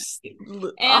really are.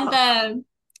 And Oh,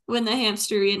 when the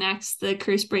hamster reenacts the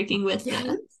curse breaking yes. with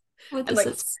And the like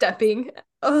Soot stepping.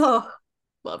 Oh,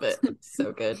 love it.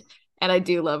 So good. And I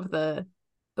do love the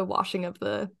washing of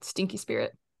the stinky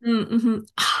spirit. Mm-hmm.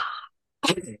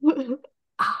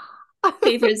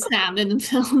 Favorite sound in the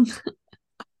film.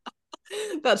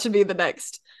 That should be the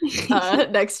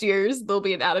next year's. There'll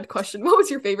be an added question. What was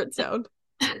your favorite sound?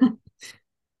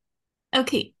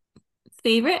 Okay,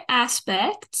 favorite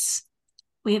aspects.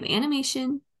 We have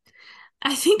animation.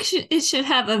 I think it should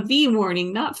have a V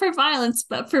warning, not for violence,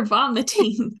 but for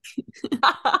vomiting.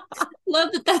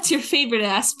 Love that that's your favorite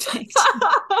aspect.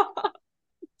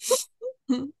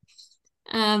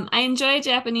 I enjoy a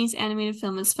Japanese animated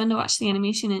film. It's fun to watch the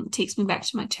animation and it takes me back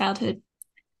to my childhood.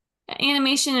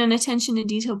 Animation and attention to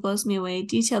detail blows me away.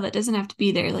 Detail that doesn't have to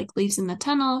be there, like leaves in the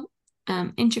tunnel,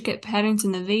 intricate patterns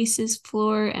in the vases,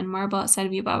 floor, and marble outside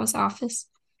of Yubaba's office.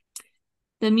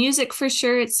 The music for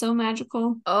sure, it's so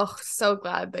magical. Oh, so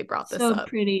glad they brought this So up.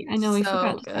 pretty. I know we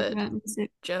forgot So to talk good. about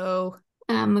music. Joe.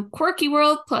 A quirky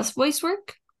world plus voice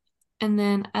work. And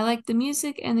then I like the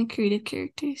music and the creative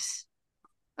characters.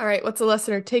 All right, what's a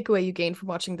lesson or takeaway you gained from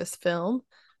watching this film?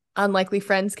 Unlikely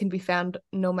friends can be found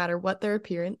no matter what their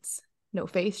appearance. No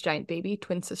face, giant baby,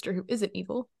 twin sister who isn't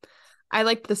evil. I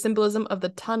liked the symbolism of the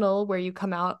tunnel where you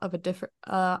come out of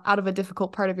a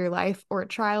difficult part of your life or a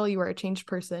trial, you are a changed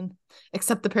person,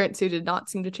 except the parents who did not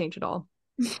seem to change at all.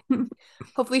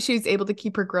 Hopefully she was able to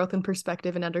keep her growth and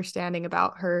perspective and understanding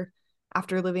about her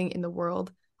after living in the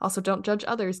world. Also, don't judge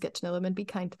others, get to know them and be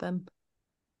kind to them.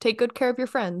 Take good care of your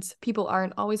friends. People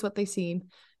aren't always what they seem.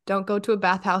 Don't go to a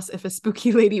bathhouse if a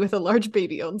spooky lady with a large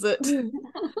baby owns it.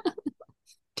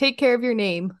 Take care of your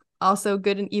name. Also,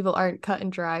 good and evil aren't cut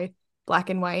and dry, black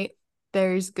and white.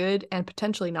 There's good and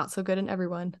potentially not so good in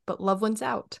everyone, but love wins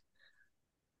out.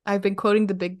 I've been quoting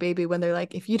the big baby when they're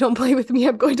like, if you don't play with me,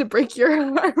 I'm going to break your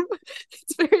arm.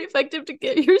 It's very effective to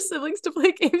get your siblings to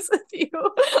play games with you.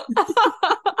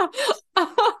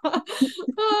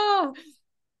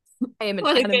 I am an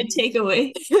What a anime good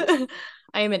takeaway.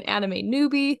 I am an anime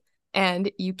newbie,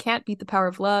 and you can't beat the power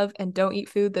of love, and don't eat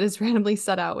food that is randomly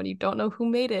set out when you don't know who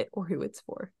made it or who it's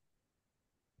for.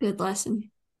 Good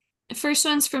lesson. The first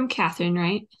one's from Catherine,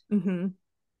 right? Mm-hmm.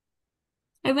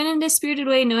 I went into Spirited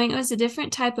Away knowing it was a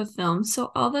different type of film,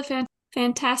 so all the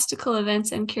fantastical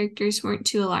events and characters weren't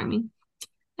too alarming.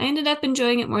 I ended up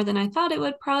enjoying it more than I thought it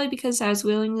would, probably because I was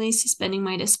willingly suspending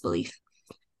my disbelief.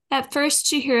 At first,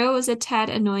 Chihiro was a tad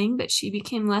annoying, but she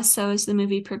became less so as the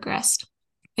movie progressed.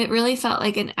 It really felt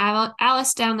like an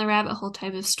Alice down the rabbit hole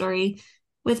type of story,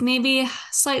 with maybe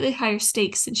slightly higher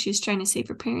stakes since she was trying to save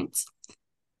her parents.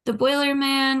 The Boiler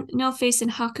Man, No Face, and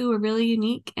Haku were really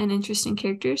unique and interesting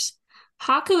characters.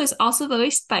 Haku is also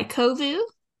voiced by Kovu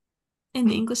in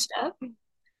the English dub.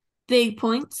 Big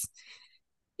points.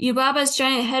 Yubaba's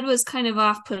giant head was kind of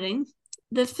off-putting.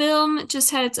 The film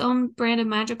just had its own brand of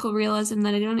magical realism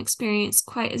that I don't experience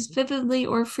quite as vividly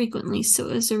or frequently, so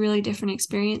it was a really different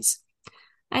experience.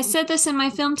 I said this in my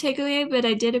film takeaway, but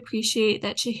I did appreciate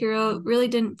that Chihiro really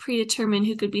didn't predetermine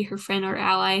who could be her friend or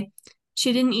ally.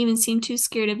 She didn't even seem too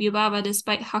scared of Yubaba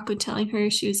despite Haku telling her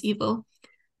she was evil.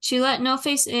 She let No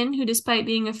Face in, who despite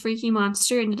being a freaky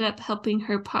monster ended up helping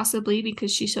her possibly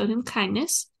because she showed him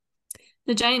kindness.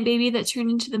 The giant baby that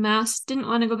turned into the mouse didn't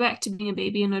want to go back to being a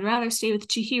baby and would rather stay with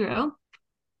Chihiro.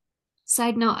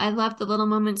 Side note, I love the little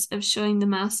moments of showing the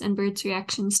mouse and bird's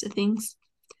reactions to things.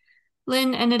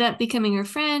 Lin ended up becoming her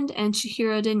friend, and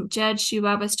Chihiro didn't judge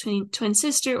Yubaba's twin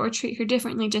sister or treat her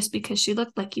differently just because she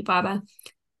looked like Yubaba.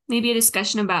 Maybe a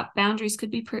discussion about boundaries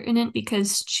could be pertinent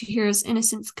because Chihiro's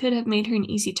innocence could have made her an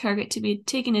easy target to be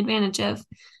taken advantage of,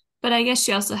 but I guess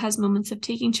she also has moments of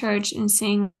taking charge and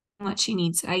saying what she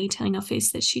needs, i.e., telling No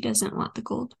Face that she doesn't want the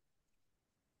gold.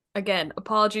 Again,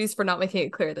 apologies for not making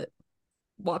it clear that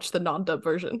watch the non-dub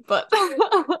version, but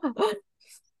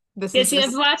this is Guess you have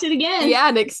to just watch it again. yeah,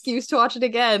 an excuse to watch it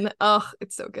again. Oh,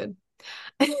 it's so good.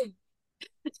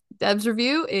 Deb's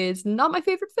review is not my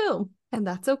favorite film, and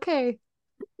that's okay.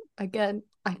 Again,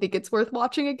 I think it's worth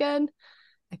watching again.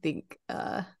 I think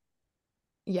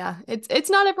yeah, it's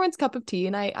not everyone's cup of tea,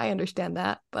 and I understand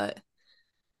that, but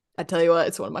I tell you what,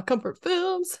 it's one of my comfort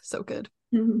films. So good.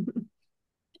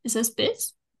 Is this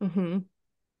Biz? Mm-hmm.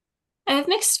 I have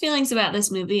mixed feelings about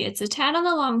this movie. It's a tad on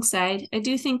the long side. I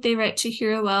do think they write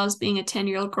Chihiro well as being a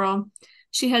 10-year-old girl.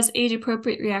 She has age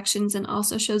appropriate reactions and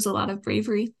also shows a lot of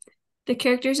bravery. The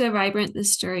characters are vibrant. The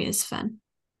story is fun.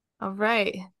 All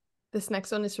right. This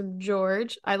next one is from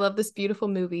George. I love this beautiful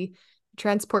movie. It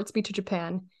transports me to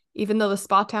Japan. Even though the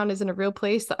spa town isn't a real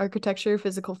place, the architecture,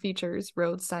 physical features,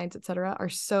 roads, signs, etc. are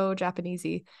so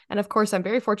Japanesey. And of course, I'm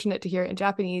very fortunate to hear it in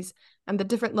Japanese and the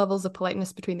different levels of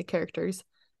politeness between the characters.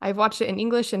 I've watched it in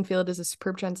English and feel it is a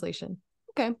superb translation.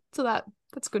 Okay, so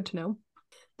that's good to know.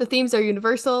 The themes are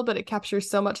universal, but it captures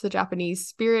so much of the Japanese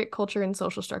spirit, culture, and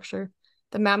social structure.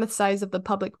 The mammoth size of the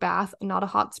public bath, not a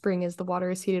hot spring as the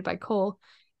water is heated by coal,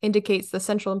 indicates the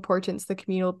central importance the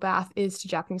communal bath is to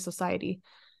Japanese society.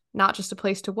 Not just a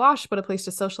place to wash, but a place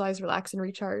to socialize, relax, and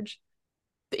recharge.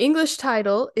 The English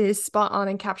title is spot on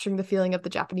in capturing the feeling of the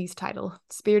Japanese title.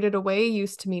 Spirited Away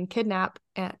used to mean kidnapped,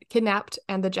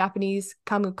 and the Japanese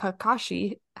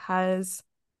kamukakashi has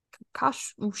the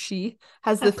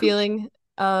Haku. feeling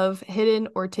of hidden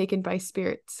or taken by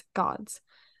spirits, gods.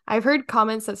 I've heard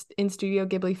comments that in Studio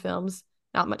Ghibli films,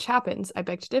 not much happens. I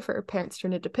beg to differ. Parents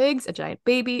turn into pigs, a giant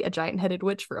baby, a giant-headed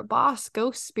witch for a boss,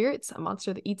 ghosts, spirits, a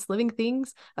monster that eats living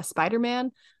things, a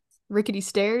Spider-Man, rickety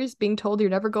stairs, being told you're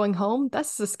never going home.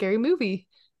 This is a scary movie.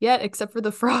 Yet, except for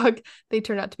the frog, they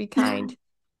turn out to be kind.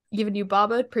 Even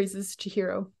Yubaba praises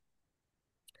Chihiro.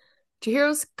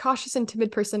 Chihiro's cautious and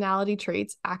timid personality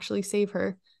traits actually save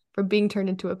her from being turned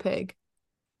into a pig.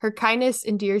 Her kindness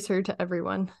endears her to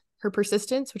everyone. Her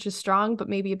persistence, which is strong but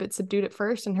maybe a bit subdued at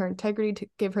first, and her integrity to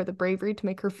give her the bravery to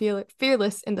make her feel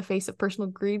fearless in the face of personal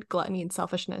greed, gluttony, and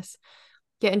selfishness.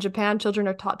 Yet in Japan, children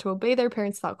are taught to obey their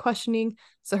parents without questioning,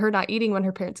 so her not eating when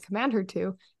her parents command her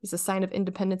to is a sign of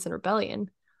independence and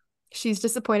rebellion. She's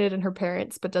disappointed in her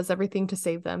parents, but does everything to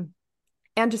save them.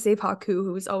 And to save Haku,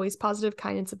 who is always positive,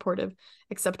 kind, and supportive,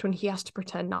 except when he has to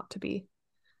pretend not to be.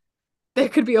 There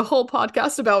could be a whole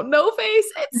podcast about No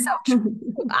Face. It's so true.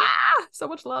 So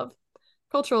much love.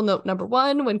 Cultural note number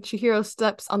 1, when Chihiro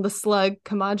steps on the slug,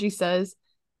 Kamaji says,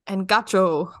 and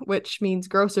gacho, which means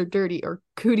gross or dirty or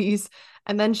cooties,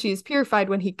 and then she is purified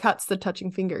when he cuts the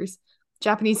touching fingers.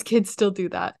 Japanese kids still do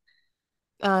that.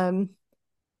 Um,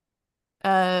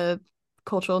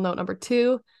 Cultural note number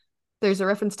 2, there's a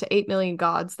reference to 8 million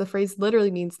gods. The phrase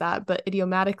literally means that, but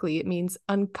idiomatically it means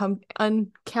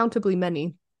uncountably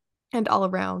many and all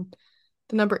around.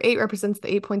 The number 8 represents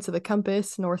the 8 points of the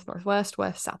compass, north, northwest,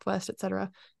 west, southwest,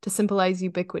 etc., to symbolize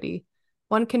ubiquity.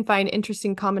 One can find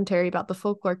interesting commentary about the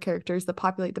folklore characters that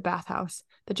populate the bathhouse.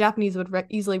 The Japanese would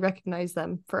easily recognize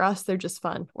them. For us, they're just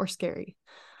fun or scary.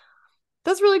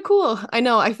 That's really cool. I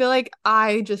know. I feel like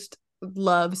I just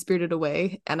love Spirited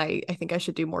Away, and I think I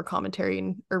should do more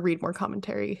commentary or read more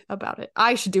commentary about it.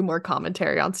 I should do more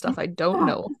commentary on stuff I don't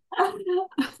know.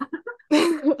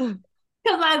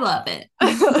 Because I love it.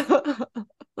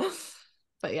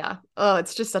 But yeah, oh,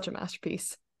 it's just such a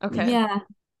masterpiece. Okay. Yeah.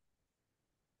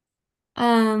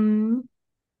 Um,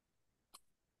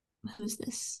 who's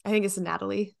this? I think it's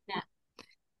Natalie. Yeah.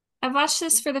 I watched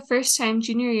this for the first time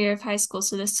junior year of high school,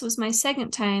 so this was my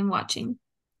second time watching.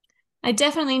 I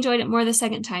definitely enjoyed it more the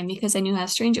second time because I knew how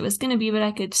strange it was going to be, but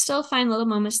I could still find little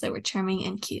moments that were charming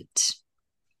and cute.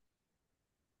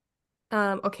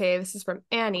 Okay, this is from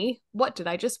Annie. What did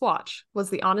I just watch? Was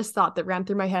the honest thought that ran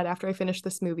through my head after I finished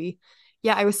this movie.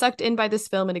 Yeah, I was sucked in by this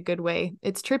film in a good way.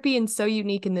 It's trippy and so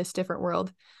unique in this different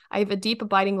world. I have a deep,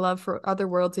 abiding love for other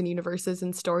worlds and universes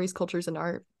and stories, cultures, and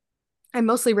art. I'm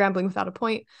mostly rambling without a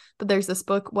point, but there's this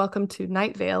book, Welcome to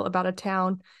Night Vale, about a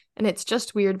town, and it's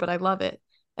just weird, but I love it.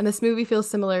 And this movie feels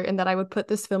similar in that I would put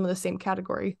this film in the same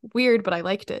category. Weird, but I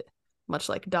liked it. Much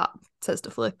like Dot says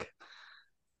to Flick.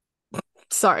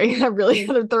 Sorry, I really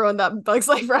had to throw in that Bugs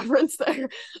Life reference there.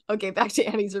 Okay, back to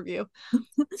Annie's review.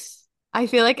 I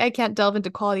feel like I can't delve into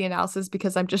quality analysis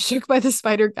because I'm just shook by the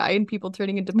spider guy and people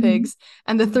turning into pigs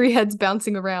and the three heads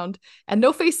bouncing around and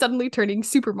No Face suddenly turning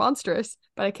super monstrous.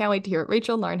 But I can't wait to hear what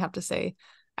Rachel and Lauren have to say.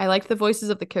 I liked the voices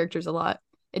of the characters a lot.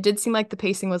 It did seem like the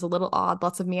pacing was a little odd,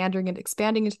 lots of meandering and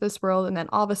expanding into this world, and then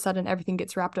all of a sudden everything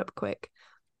gets wrapped up quick.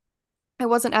 I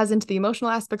wasn't as into the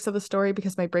emotional aspects of the story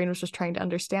because my brain was just trying to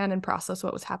understand and process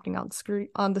what was happening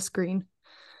on the screen.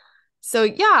 So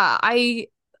yeah,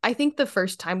 I think the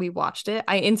first time we watched it,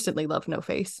 I instantly loved No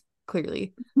Face,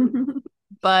 clearly.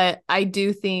 But I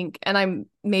do think, and I'm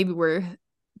maybe we're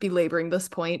belaboring this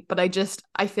point, but I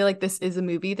feel like this is a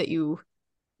movie that you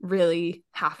really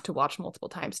have to watch multiple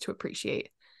times to appreciate.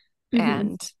 Mhm.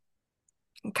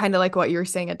 And kind of like what you were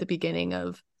saying at the beginning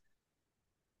of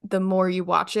the more you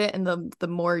watch it and the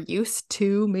more used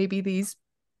to maybe these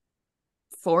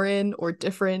foreign or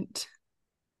different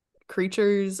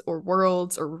creatures or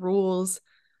worlds or rules,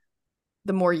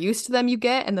 the more used to them you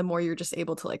get and the more you're just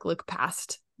able to like look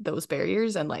past those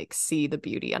barriers and like see the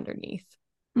beauty underneath.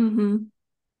 Mhm.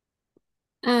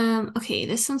 Okay,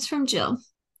 this one's from Jill.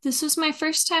 This was my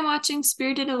first time watching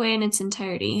Spirited Away in its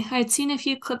entirety. I'd seen a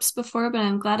few clips before, but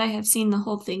I'm glad I have seen the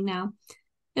whole thing now.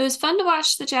 It was fun to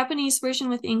watch the Japanese version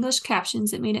with English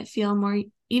captions. It made it feel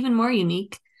even more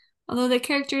unique, although the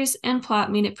characters and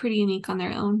plot made it pretty unique on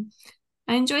their own.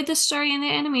 I enjoyed the story and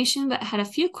the animation, but had a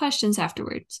few questions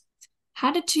afterwards.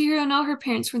 How did Chihiro know her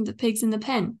parents were the pigs in the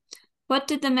pen? What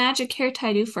did the magic hair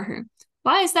tie do for her?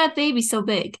 Why is that baby so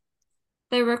big?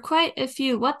 There were quite a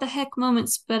few what the heck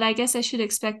moments, but I guess I should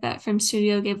expect that from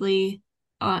Studio Ghibli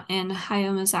and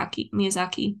Hayao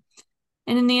Miyazaki.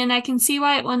 And in the end, I can see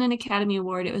why it won an Academy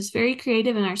Award. It was very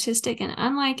creative and artistic and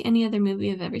unlike any other movie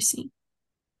I've ever seen.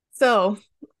 So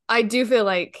I do feel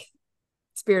like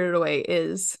Spirited Away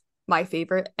is my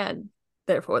favorite and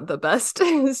therefore the best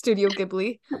Studio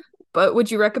Ghibli. But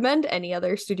would you recommend any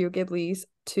other Studio Ghiblis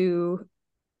to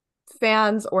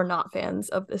fans or not fans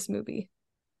of this movie?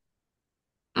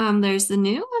 There's the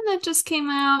new one that just came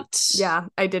out. Yeah,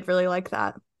 I did really like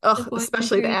that. The Ugh, Boy and the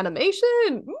especially the Heron.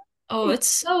 animation. Oh, it's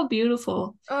so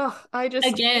beautiful. Ugh, I just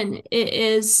Again, it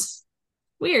is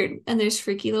weird, and there's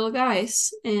freaky little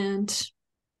guys, and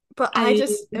but I I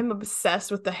just am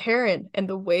obsessed with the heron and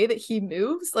the way that he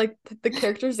moves, like the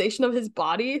characterization of his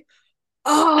body.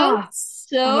 I was Ah, I'm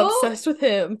so obsessed with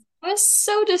him. I was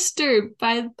so disturbed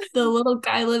by the little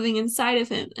guy living inside of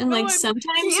him. And No, like he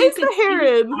sometimes you is could the see his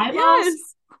heron. eyeballs,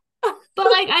 Yes. but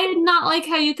like I did not like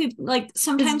how you could like His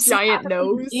sometimes see giant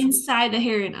everything nose. inside the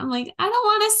heron. I'm like, I don't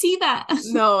want to see that.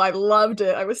 No, I loved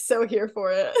it. I was so here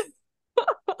for it.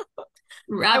 I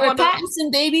Robert want to.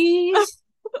 Pattinson, baby.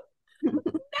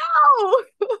 No,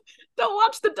 don't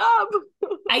watch the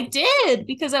dub. I did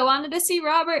because I wanted to see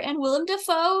Robert and Willem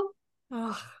Dafoe.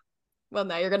 Oh, well,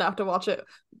 now you're gonna have to watch it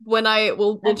when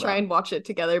we'll I try will. and watch it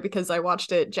together because I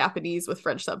watched it Japanese with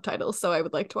French subtitles, so I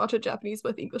would like to watch it Japanese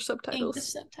with English English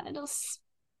subtitles. subtitles.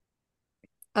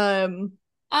 Um,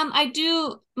 I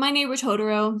do My Neighbor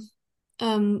Totoro.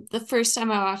 The first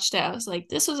time I watched it, I was like,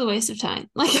 this was a waste of time.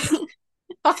 Like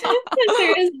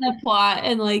there isn't a plot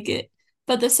and like it.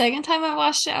 But the second time I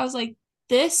watched it, I was like,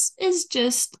 this is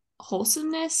just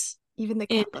wholesomeness even the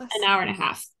in an Kappas. hour and a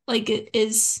half. Like it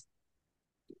is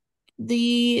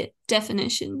the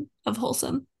definition of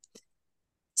wholesome.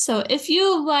 So if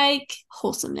you like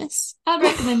wholesomeness, I'd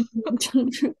recommend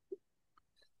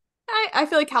I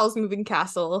feel like Howl's Moving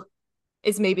Castle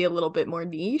is maybe a little bit more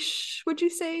niche, would you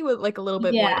say? With like a little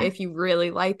bit more, Yeah, if you really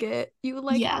like it, you would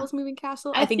like yeah. Howl's Moving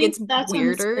Castle. I I think think it's that's when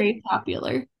it's weirder. very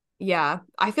popular. Yeah,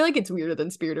 I feel like it's weirder than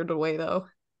Spirited Away though.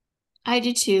 I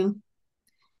do too.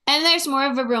 And there's more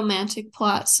of a romantic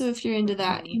plot, so if you're into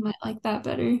that, Mhm. you might like that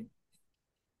better.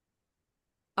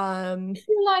 Um, If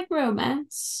you like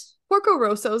romance. Porco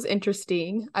Rosso's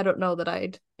interesting. I don't know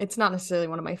that it's not necessarily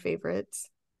one of my favorites.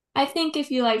 I think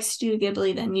if you like Studio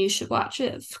Ghibli, then you should watch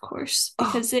it, of course, Oh,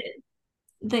 because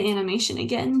the animation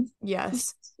again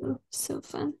yes. is so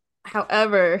fun.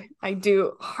 However, I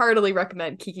do heartily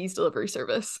recommend Kiki's Delivery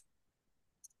Service.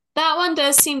 That one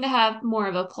does seem to have more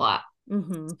of a plot.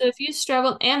 Mm-hmm. So if you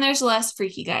struggle, and there's less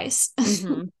freaky guys.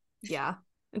 Mm-hmm. Yeah.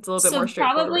 It's a little bit more So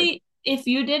straightforward. probably if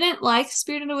you didn't like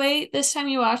Spirited Away this time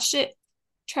you watched it,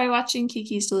 try watching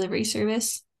Kiki's Delivery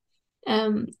Service.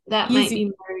 That might Easy be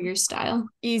more your style.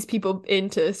 ease people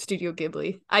into Studio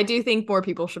Ghibli. I do think more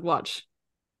people should watch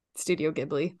Studio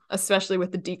Ghibli, especially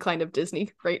with the decline of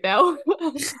Disney right now.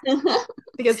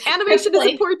 Because animation is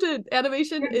replace important.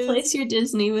 Animation is replace your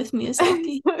Disney with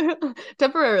Miyazaki.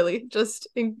 temporarily just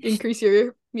increase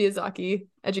your Miyazaki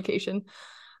education.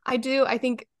 I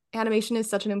think animation is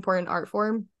such an important art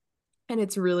form, and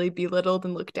it's really belittled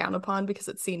and looked down upon because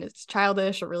it's seen as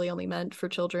childish or really only meant for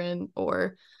children.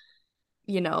 Or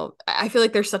I feel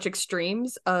like there's such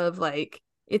extremes of like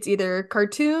it's either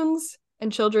cartoons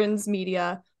and children's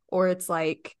media, or it's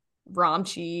like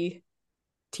raunchy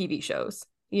TV shows,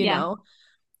 you Yeah. know?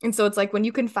 And so it's like when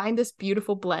you can find this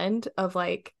beautiful blend of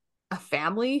like a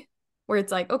family where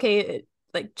it's like, okay,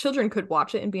 like children could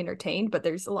watch it and be entertained, but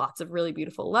there's lots of really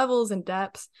beautiful levels and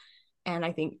depths. And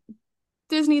I think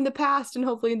Disney in the past and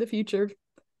hopefully in the future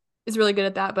is really good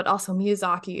at that. But also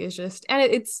Miyazaki is just, and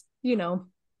it's,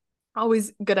 always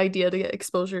a good idea to get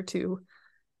exposure to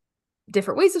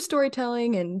different ways of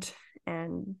storytelling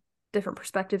and different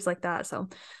perspectives like that. So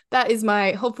that is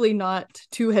my hopefully not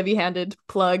too heavy-handed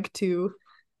plug to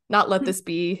not let this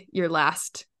be your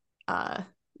last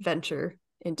venture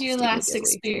into Your Studio last Ghibli.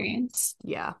 experience.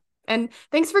 Yeah. And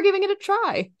thanks for giving it a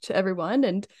try to everyone,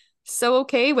 and so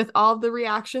okay with all the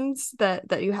reactions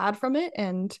that you had from it,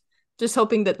 and just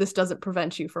hoping that this doesn't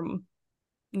prevent you from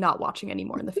not watching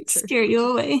anymore in the future. Scare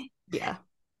you away. Yeah.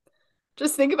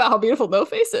 Just think about how beautiful No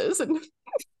Face is and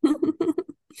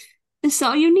That's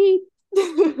all you need.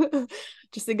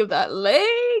 just think of that leg.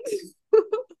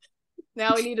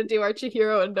 Now we need to do our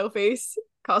Chihiro and No Face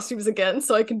costumes again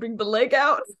so I can bring the leg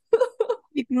out.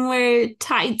 You can wear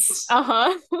tights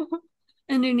Uh-huh.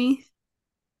 underneath.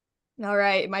 All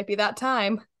right, it might be that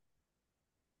time.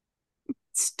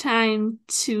 It's time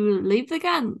to leave the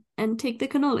gun and take the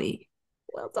cannoli.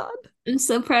 Well done. I'm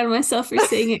so proud of myself for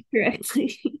saying it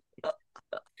correctly.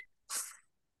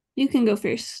 You can go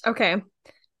first. Okay.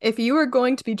 If you were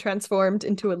going to be transformed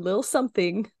into a little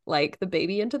something like the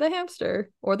baby into the hamster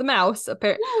or the mouse, I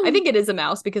think it is a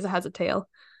mouse because it has a tail.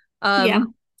 Yeah.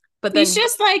 Um, but He's then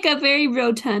just like a very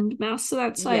rotund mouse, so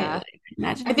that's why I yeah, like,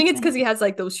 imagine I like think it's that. because he has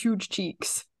like those huge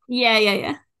cheeks. Yeah, yeah,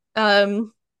 yeah.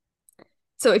 Um,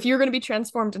 so if you're going to be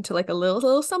transformed into like a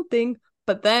little something,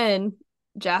 but then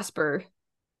Jasper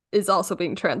is also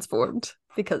being transformed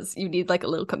because you need like a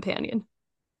little companion,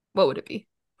 what would it be?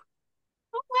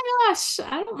 Oh my gosh,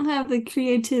 I don't have the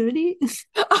creativity.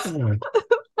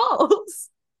 False.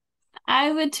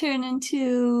 I would turn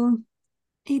into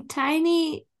a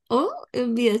tiny, oh, it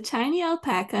would be a tiny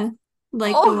alpaca,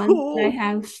 like the ones that I Oh.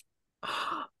 have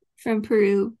from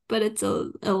Peru, but it's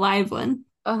a live one.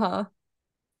 Uh-huh.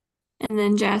 And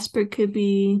then Jasper could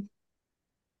be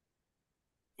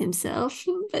himself,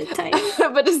 but tiny.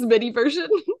 But his mini version.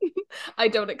 I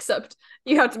don't accept.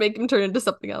 You have to make him turn into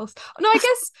something else. No,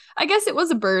 I guess it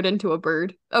was a bird into a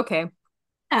bird. Okay,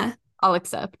 Yeah, I'll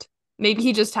accept. Maybe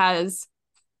he just has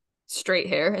straight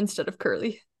hair instead of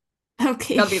curly.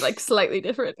 okay. That'll be like slightly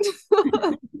different.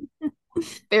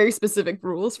 Very specific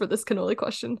rules for this cannoli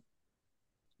question.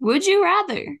 Would you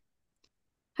rather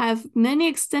have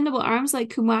many extendable arms like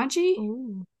Kumaji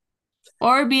Ooh.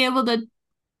 or be able to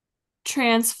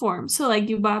transform? So, like,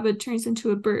 Yubaba turns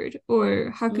into a bird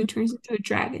or Haku turns into a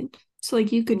dragon. So,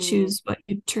 like, you could Ooh. choose what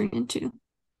you turn into.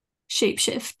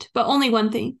 Shapeshift, but only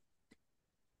one thing,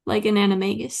 like an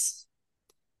animagus.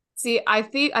 See, I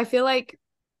feel like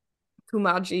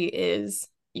Kumaji is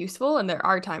useful, and there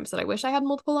are times that I wish I had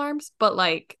multiple arms, but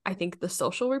like I think the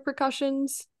social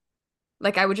repercussions,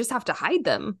 like I would just have to hide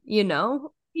them.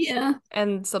 Yeah.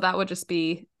 And so that would just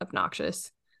be obnoxious.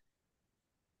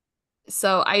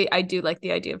 So I do like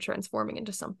the idea of transforming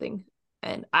into something.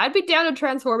 And I'd be down to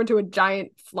transform into a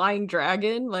giant flying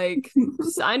dragon. Like,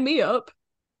 sign me up.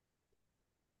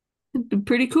 It'd be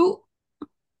pretty cool.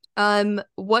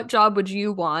 What job would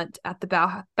you want at the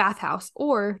bathhouse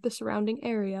or the surrounding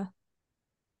area?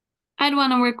 I'd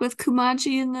want to work with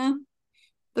Kumaji in The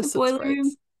the soot boiler sprites.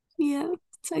 room. Yeah,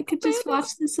 so I could just Mayonnaise.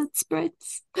 watch the soot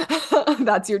sprites.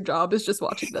 That's your job, is just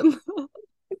watching them.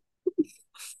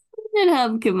 And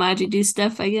help Kumaji do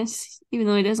stuff, I guess, even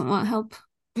though he doesn't want help.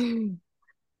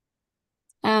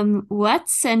 What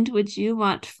scent would you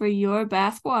want for your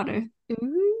bath water?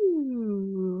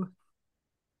 Ooh.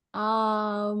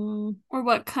 Um, Or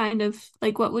what kind of,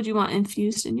 like, what would you want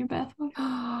infused in your bath water?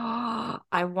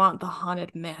 I want the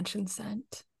haunted mansion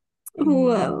scent.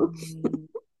 Whoa. Mm.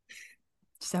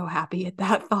 So happy at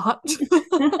that thought.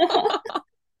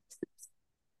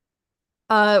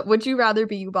 Would you rather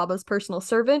be Yubaba's personal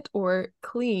servant or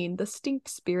clean the stink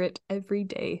spirit every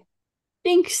day?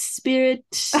 Think spirit.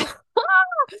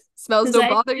 Smells Because don't I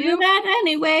bother do you? that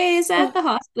anyways at the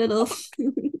hospital.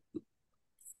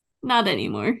 Not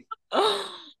anymore.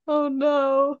 Oh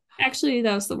no. Actually,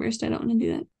 that was the worst. I don't want to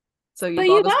do that. So But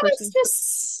Yubaba's Yubaba person.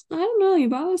 just, I don't know,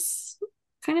 Yubaba's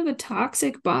kind of a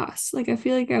toxic boss. Like, I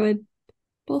feel like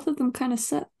both of them kind of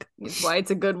suck. It's why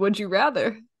it's a good would you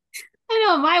rather. I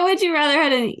know, why would you rather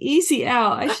had an easy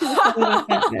out? I should have thought about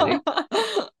that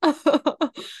better.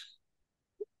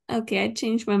 Okay, I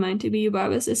changed my mind to be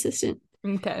Yubaba's assistant.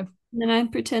 Okay. And then I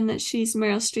pretend that she's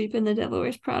Meryl Streep in The Devil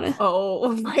Wears Prada.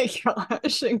 Oh my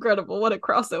gosh, incredible. What a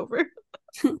crossover.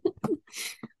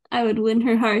 I would win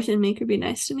her heart and make her be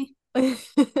nice to me.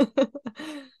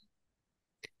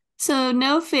 So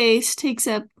No Face takes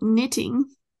up knitting.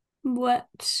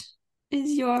 What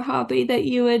is your hobby that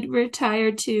you would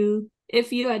retire to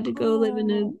if you had to go live in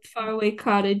a Oh, faraway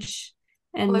cottage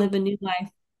and well, I live a new life?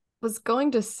 was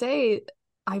going to say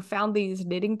I found these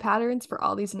knitting patterns for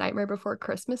all these Nightmare Before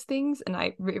Christmas things, and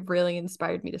it really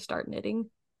inspired me to start knitting.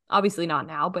 Obviously not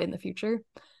now, but in the future.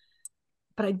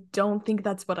 But I don't think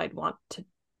that's what I'd want to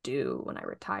do when I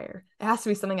retire. It has to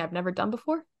be something I've never done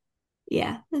before.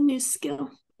 Yeah, a new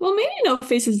skill. Well, maybe No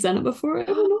Face has done it before. I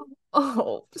don't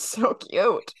Oh, so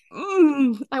cute.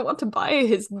 I want to buy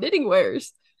his knitting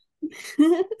wares.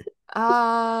 know.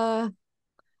 I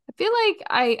feel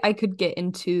like I could get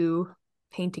into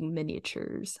painting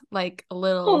miniatures, like a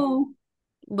Oh,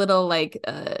 little like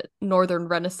Northern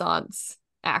Renaissance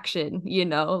action,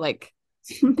 like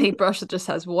paintbrush that just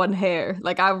has one hair.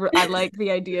 Like I like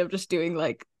the idea of just doing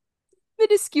like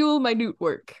minuscule minute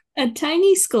work. a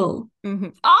tiny skull.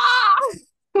 Ah!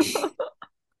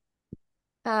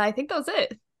 I think that was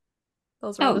it.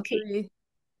 Those were Oh, the okay. three.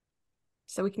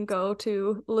 So we can go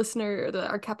to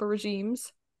our Kappa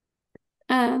regimes.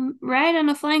 Ride on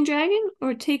a flying dragon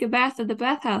or take a bath at the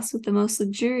bathhouse with the most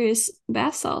luxurious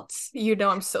bath salts.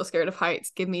 I'm so scared of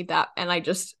heights. Give me that. And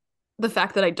the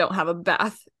fact that I don't have a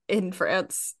bath in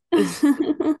France is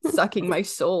sucking my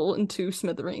soul into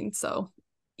smithereens. So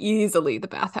easily the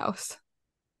bathhouse.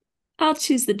 I'll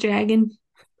choose the dragon.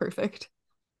 Perfect.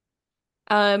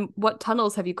 What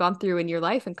tunnels have you gone through in your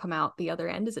life and come out the other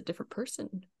end as a different person?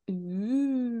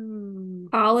 Ooh.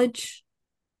 College,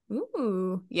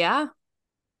 Ooh. Yeah.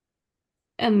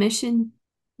 a mission.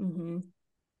 Mm-hmm.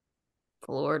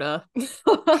 Florida.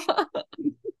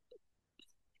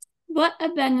 What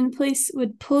abandoned place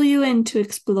would pull you in to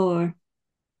explore?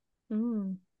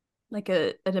 Mm. Like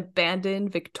an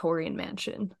abandoned Victorian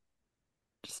mansion.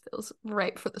 Just feels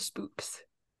right for the spooks.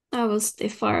 I will stay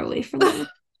far away from that.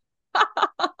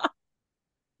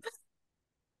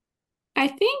 I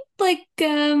think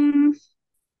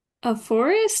a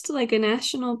forest, like a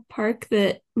national park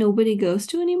that nobody goes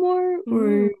to anymore,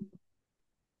 Mm,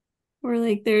 or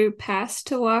like they're paths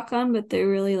to walk on, but they're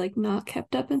really like not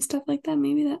kept up and stuff like that.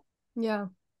 Maybe that. yeah.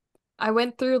 I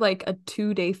went through like a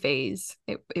 2-day phase.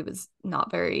 It was not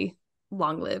very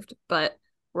long-lived, but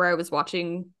where I was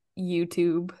watching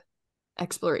YouTube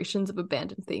explorations of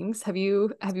abandoned things. Have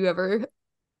you ever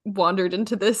wandered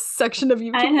into this section of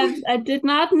YouTube? I did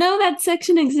not know that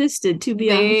section existed, to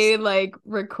be honest. They like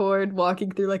record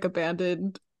walking through like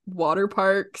abandoned water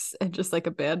parks and just like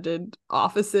abandoned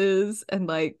offices and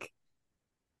like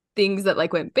things that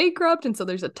like went bankrupt, and so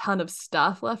there's a ton of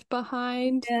stuff left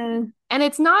behind. Yeah, And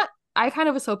it's not, I kind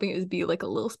of was hoping it would be like a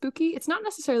little spooky. It's not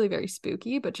necessarily very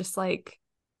spooky, but just like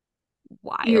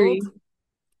wild. eerie.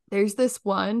 There's this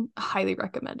one, highly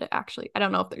recommend it actually. I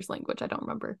don't know if there's language, I don't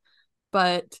remember.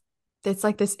 But it's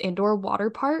like this indoor water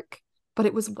park, but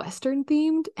it was Western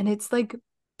themed and it's like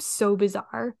so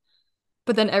bizarre.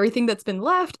 But then everything that's been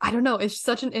left, I don't know, it's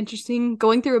such an interesting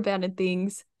going through abandoned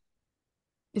things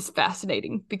is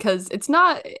fascinating because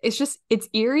it's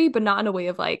eerie, but not in a way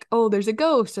of like, oh, there's a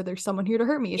ghost or there's someone here to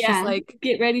hurt me. It's just Yeah, like,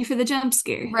 get ready for the jump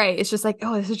scare. right, it's just like,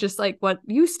 oh, this is just like what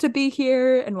used to be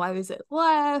here and why was it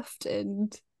left?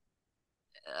 And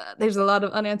there's a lot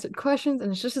of unanswered questions, and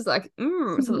it's just like,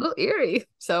 it's a little eerie.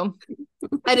 So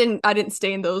I didn't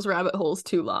stay in those rabbit holes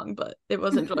too long, but it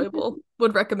was enjoyable.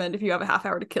 Would recommend if you have a half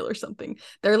hour to kill or something.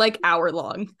 They're like hour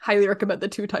long. Highly recommend the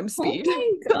 2 times Oh speed.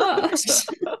 my gosh.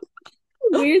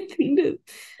 Weird thing to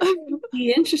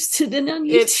be interested in on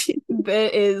it YouTube.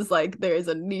 there is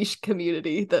a niche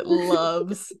community that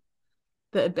loves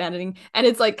the abandoning, and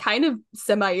it's like kind of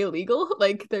semi illegal.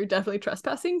 Like they're definitely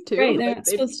trespassing Right, too. they're Like not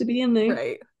they supposed to be in there.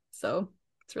 right. So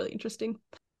it's really interesting.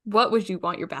 What would you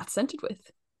want your bath scented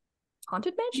with?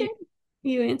 Haunted mansion?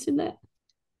 You, you answered that.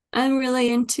 I'm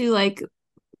really into like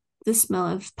the smell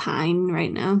of pine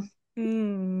right now.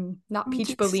 Not I'm peach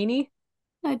just Bellini.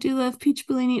 I do love peach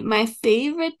Bellini. My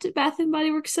favorite Bath and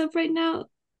Body Works soap right now,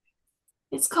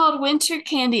 it's called Winter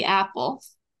Candy Apple.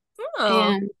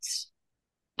 Oh,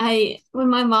 And when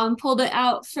my mom pulled it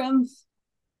out from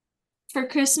for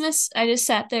Christmas, I just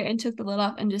sat there and took the lid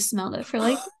off and just smelled it for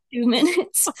like 2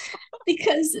 minutes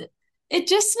because it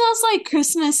just smells like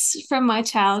Christmas from my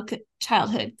childhood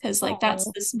because like that's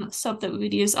oh, the soap that we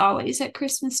would use always at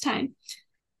Christmas time.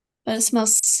 But it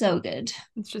smells so good.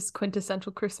 it's just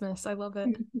quintessential Christmas. I love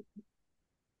it.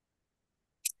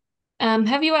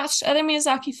 Have you watched other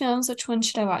Miyazaki films? Which one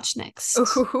should I watch next?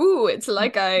 Ooh, it's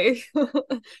like I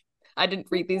didn't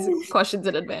read these questions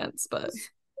in advance, but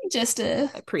Just a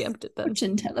I preempted them.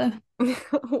 fortune teller.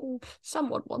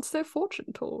 Someone wants their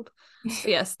fortune told. But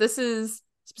yes, this is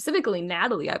specifically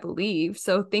Natalie, I believe.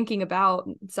 So thinking about,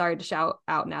 sorry to shout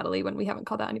out Natalie when we haven't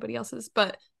called out anybody else's,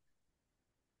 but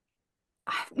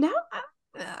now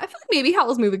I feel like maybe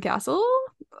Howl's Moving Castle.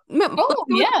 Let's Oh, go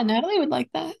with yeah, Natalie would like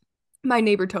that. My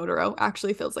Neighbor Totoro.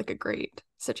 Actually feels like a great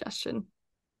suggestion.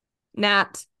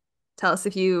 Nat, tell us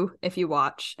if you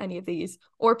watch any of these,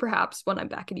 or perhaps when I'm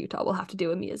back in Utah, we'll have to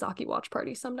do a Miyazaki watch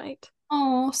party some night.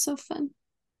 Oh, so fun.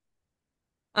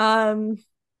 Um,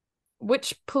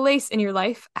 which place in your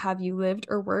life have you lived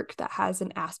or worked that has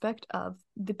an aspect of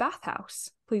the bathhouse?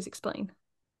 Please explain.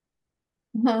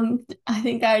 I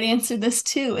think I already answered this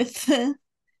too with the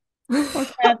work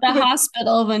at the With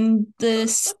hospital when the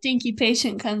stinky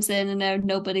patient comes in and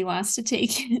nobody wants to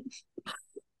take it.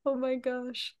 oh my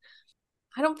gosh.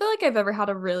 I don't feel like I've ever had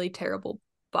a really terrible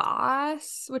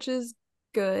boss, which is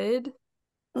good.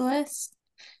 List.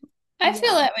 I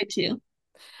feel Yeah. that way too.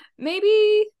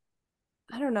 Maybe,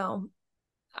 I don't know.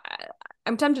 I,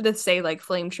 I'm tempted to say like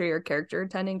Flame Tree or Character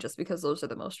Attending just because those are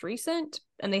the most recent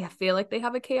and they feel like they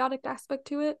have a chaotic aspect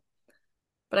to it.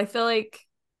 But I feel like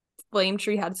Flame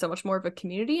Tree had so much more of a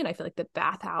community, and I feel like the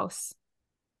bathhouse,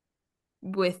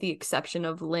 with the exception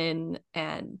of Lin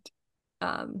and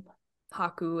um,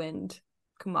 Haku and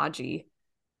Kumaji,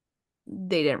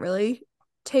 they didn't really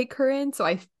take her in. So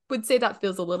I would say that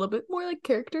feels a little bit more like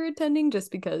character attending,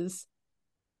 just because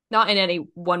not in any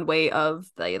one way of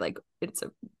the like it's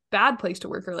a bad place to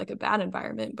work or like a bad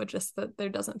environment, but just that there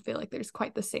doesn't feel like there's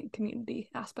quite the same community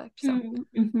aspect. So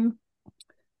Mm-hmm.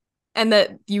 and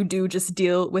that you do just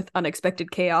deal with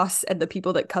unexpected chaos and the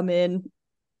people that come in,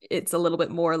 it's a little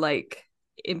bit more like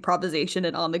improvisation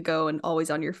and on the go and always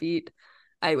on your feet.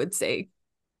 I would say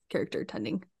character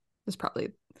attending is probably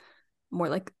more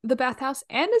like the bathhouse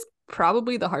and is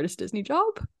probably the hardest Disney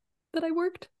job that I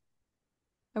worked,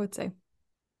 I would say.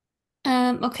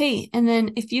 Okay, and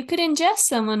then if you could ingest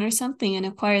someone or something and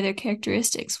acquire their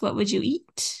characteristics, what would you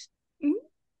eat?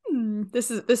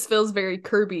 This feels very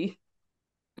Kirby.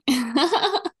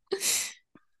 That's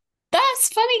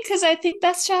funny because I think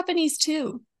that's Japanese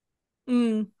too.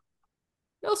 Mm,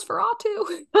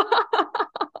 Nosferatu.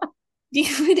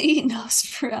 You would eat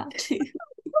Nosferatu.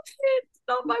 It's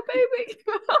not my baby.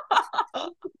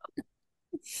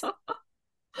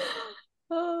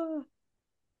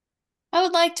 I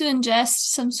would like to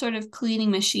ingest some sort of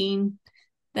cleaning machine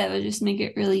that would just make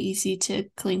it really easy to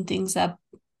clean things up.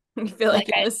 You feel Like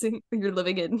like I you're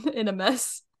living in a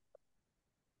mess.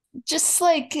 just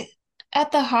like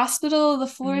at the hospital, the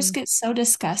floors Mm. get so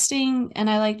disgusting, and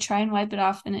I like try and wipe it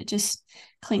off, and it just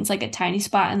cleans like a tiny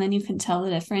spot, and then you can tell the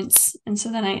difference. And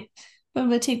so then but it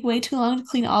would take way too long to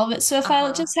clean all of it. So if I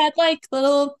Uh-huh. just had like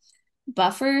little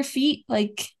buffer feet,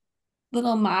 like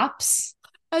little mops,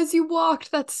 As you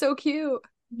walked, that's so cute.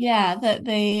 yeah, that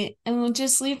they and would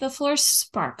just leave the floor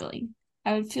sparkling.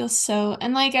 I would feel so,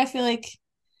 and like I feel like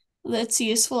that's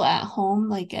useful at home,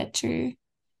 like at your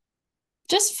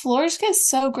just floors get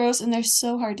so gross and they're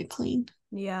so hard to clean.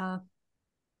 Yeah.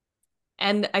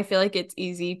 And I feel like it's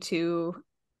easy to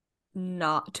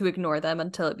not to ignore them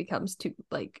until it becomes too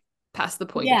like past the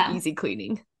point of Yeah. easy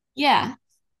cleaning. Yeah.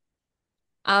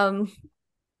 Um,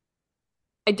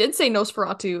 I did say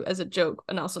Nosferatu as a joke,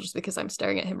 and also just because I'm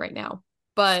staring at him right now.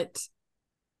 But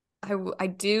I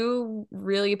do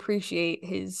really appreciate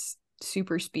his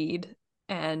super speed,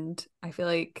 and I feel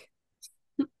like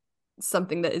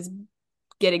something that is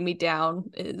getting me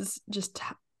down is just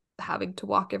having to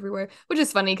walk everywhere, which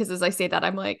is funny because as I say that,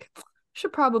 I'm like,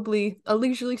 should probably a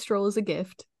leisurely stroll as a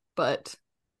gift, but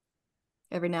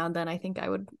every now and then I think I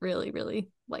would really, really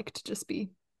like to just be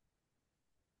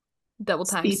double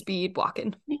time Speed. speed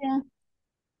walking. Yeah.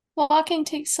 Walking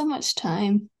takes so much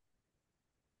time.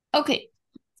 Okay.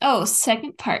 Oh,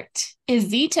 second part. If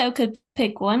Vito could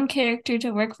pick one character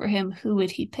to work for him, who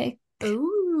would he pick? I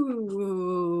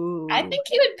Ooh. think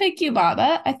he would pick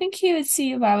Yubaba. I think he would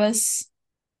see Yubaba's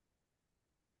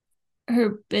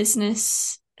her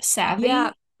business Yeah, savvy.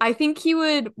 I think he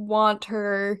would want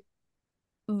her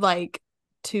like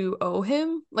to owe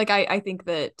him. Like I think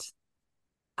that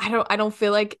I don't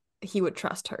feel like he would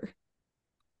trust her.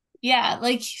 Yeah,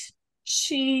 like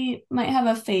she might have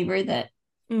a favor that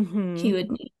he Mm-hmm.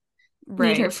 would need her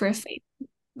Right. for a favor.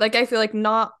 Like I feel like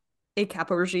not a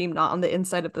capo regime, not on the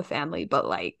inside of the family, but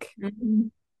like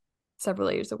Mhm. several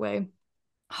layers away.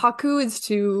 Haku is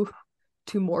too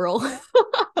moral.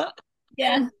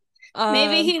 Yeah.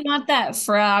 Maybe Um, he'd want that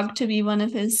frog to be one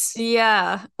of his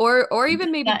yeah, or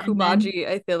even maybe and then Kumaji,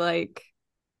 I feel like.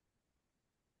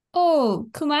 oh,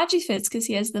 Kumaji fits because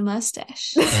he has the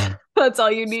mustache. That's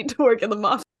all you need to work in the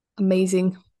mafia.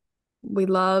 Amazing. We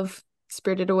love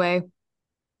Spirited Away.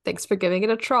 Thanks for giving it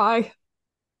a try.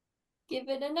 Give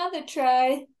it another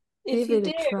try if Give you it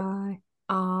a dare. try.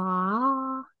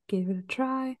 Ah, give it a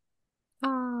try.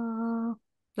 Ah.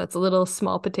 That's a little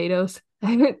Small Potatoes.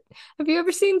 Have you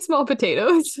ever seen Small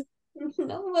Potatoes?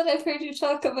 No, but I've heard you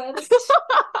talk about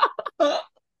it.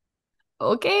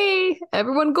 Okay,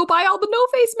 everyone go buy all the No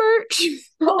Face merch.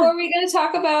 Oh, are we going to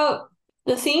talk about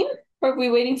the theme? Or are we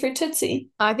waiting for Tootsie?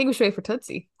 I think we should wait for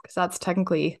Tootsie because that's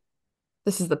technically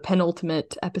this is the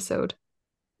penultimate episode.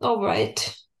 All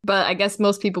right. But I guess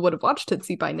most people would have watched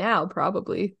Tootsie by now,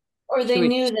 probably. Or Should they we?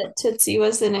 knew that Tootsie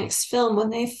was the next film when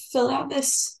they filled out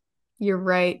this You're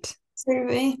right.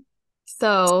 survey.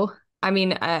 So, I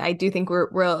mean, I do think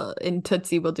we're in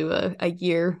Tootsie. We'll do a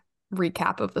year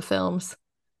recap of the films.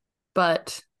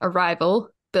 But Arrival,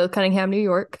 Bill Cunningham, New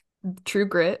York, True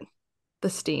Grit, The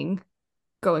Sting,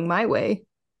 Going My Way,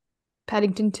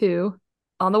 Paddington 2,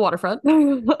 On the Waterfront,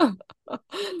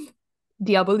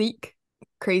 Diabolique,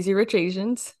 Crazy Rich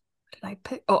Asians. What did I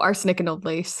pick? Oh, Arsenic and Old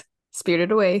Lace,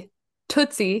 Spirited Away,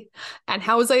 Tootsie. And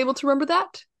how was I able to remember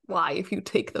that? Why, if you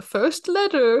take the first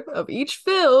letter of each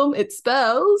film, it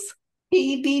spells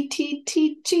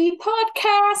ABTTG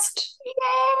podcast.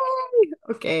 yay!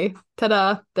 Okay,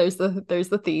 ta-da. There's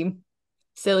the theme.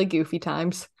 Silly goofy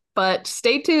times. But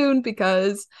stay tuned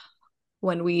because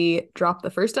when we drop the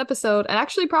first episode, and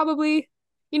actually probably,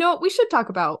 we should talk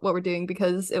about what we're doing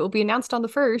because it will be announced on the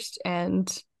first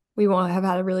and we won't have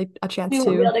had a chance We won't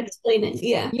be to. able to explain it.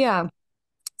 Yeah. Yeah.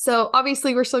 So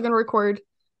obviously we're still gonna record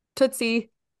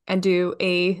Tootsie and do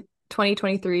a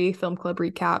 2023 film club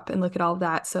recap and look at all of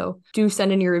that. So do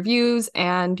send in your reviews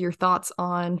and your thoughts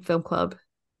on Film Club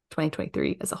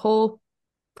 2023 as a whole.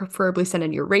 Preferably send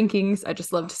in your rankings. I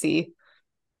just love to see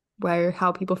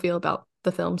how people feel about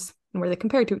the films and where they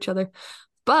compare to each other.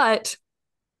 But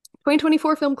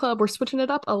 2024 Film Club, we're switching it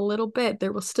up a little bit.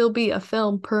 There will still be a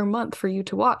film per month for you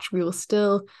to watch. We will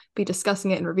still be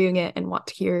discussing it and reviewing it and want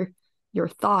to hear your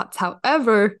thoughts.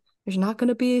 However, there's not going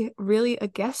to be really a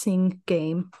guessing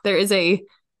game. There is a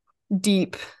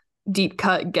deep, deep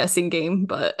cut guessing game,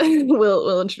 but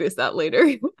we'll introduce that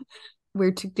later.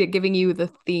 We're giving you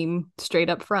the theme straight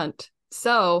up front.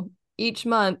 So each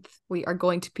month we are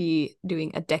going to be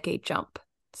doing a decade jump.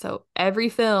 So every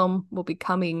film will be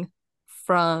coming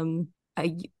from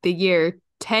the year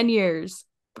 10 years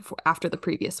after the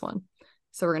previous one.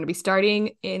 So we're going to be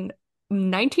starting in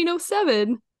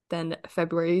 1907. Then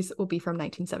February's will be from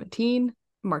 1917.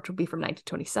 March will be from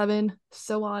 1927,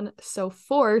 so on, so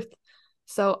forth.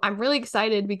 So I'm really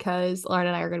excited because Lauren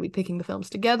and I are going to be picking the films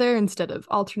together instead of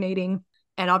alternating.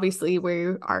 And obviously, we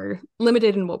are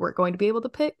limited in what we're going to be able to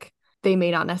pick. They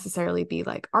may not necessarily be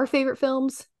like our favorite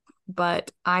films,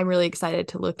 but I'm really excited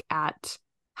to look at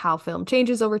how film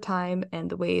changes over time and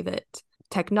the way that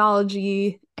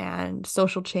technology and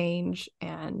social change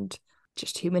and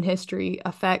just human history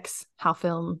affects how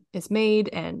film is made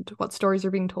and what stories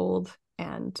are being told.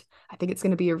 And I think it's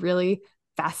going to be a really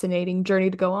fascinating journey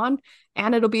to go on.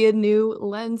 And it'll be a new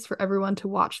lens for everyone to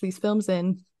watch these films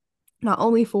in, not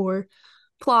only for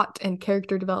plot and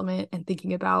character development and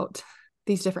thinking about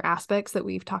these different aspects that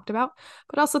we've talked about,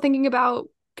 but also thinking about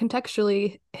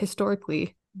contextually,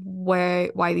 historically, why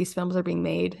these films are being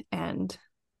made and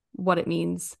what it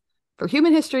means for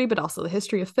human history, but also the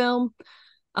history of film.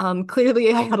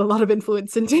 Clearly, I had a lot of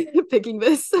influence into picking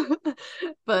this,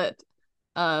 but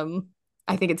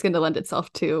I think it's going to lend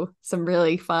itself to some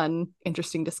really fun,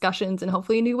 interesting discussions and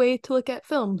hopefully a new way to look at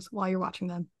films while you're watching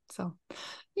them. So,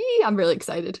 yeah, I'm really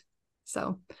excited.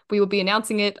 So, we will be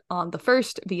announcing it on the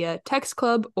first via Text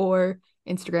Club or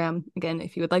Instagram. Again,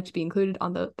 if you would like to be included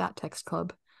on that Text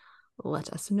Club,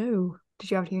 let us know.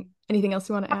 Did you have anything else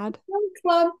you want to add? Film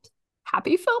club.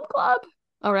 Happy Film Club.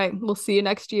 All right, we'll see you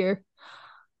next year.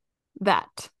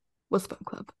 That was Film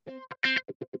Club.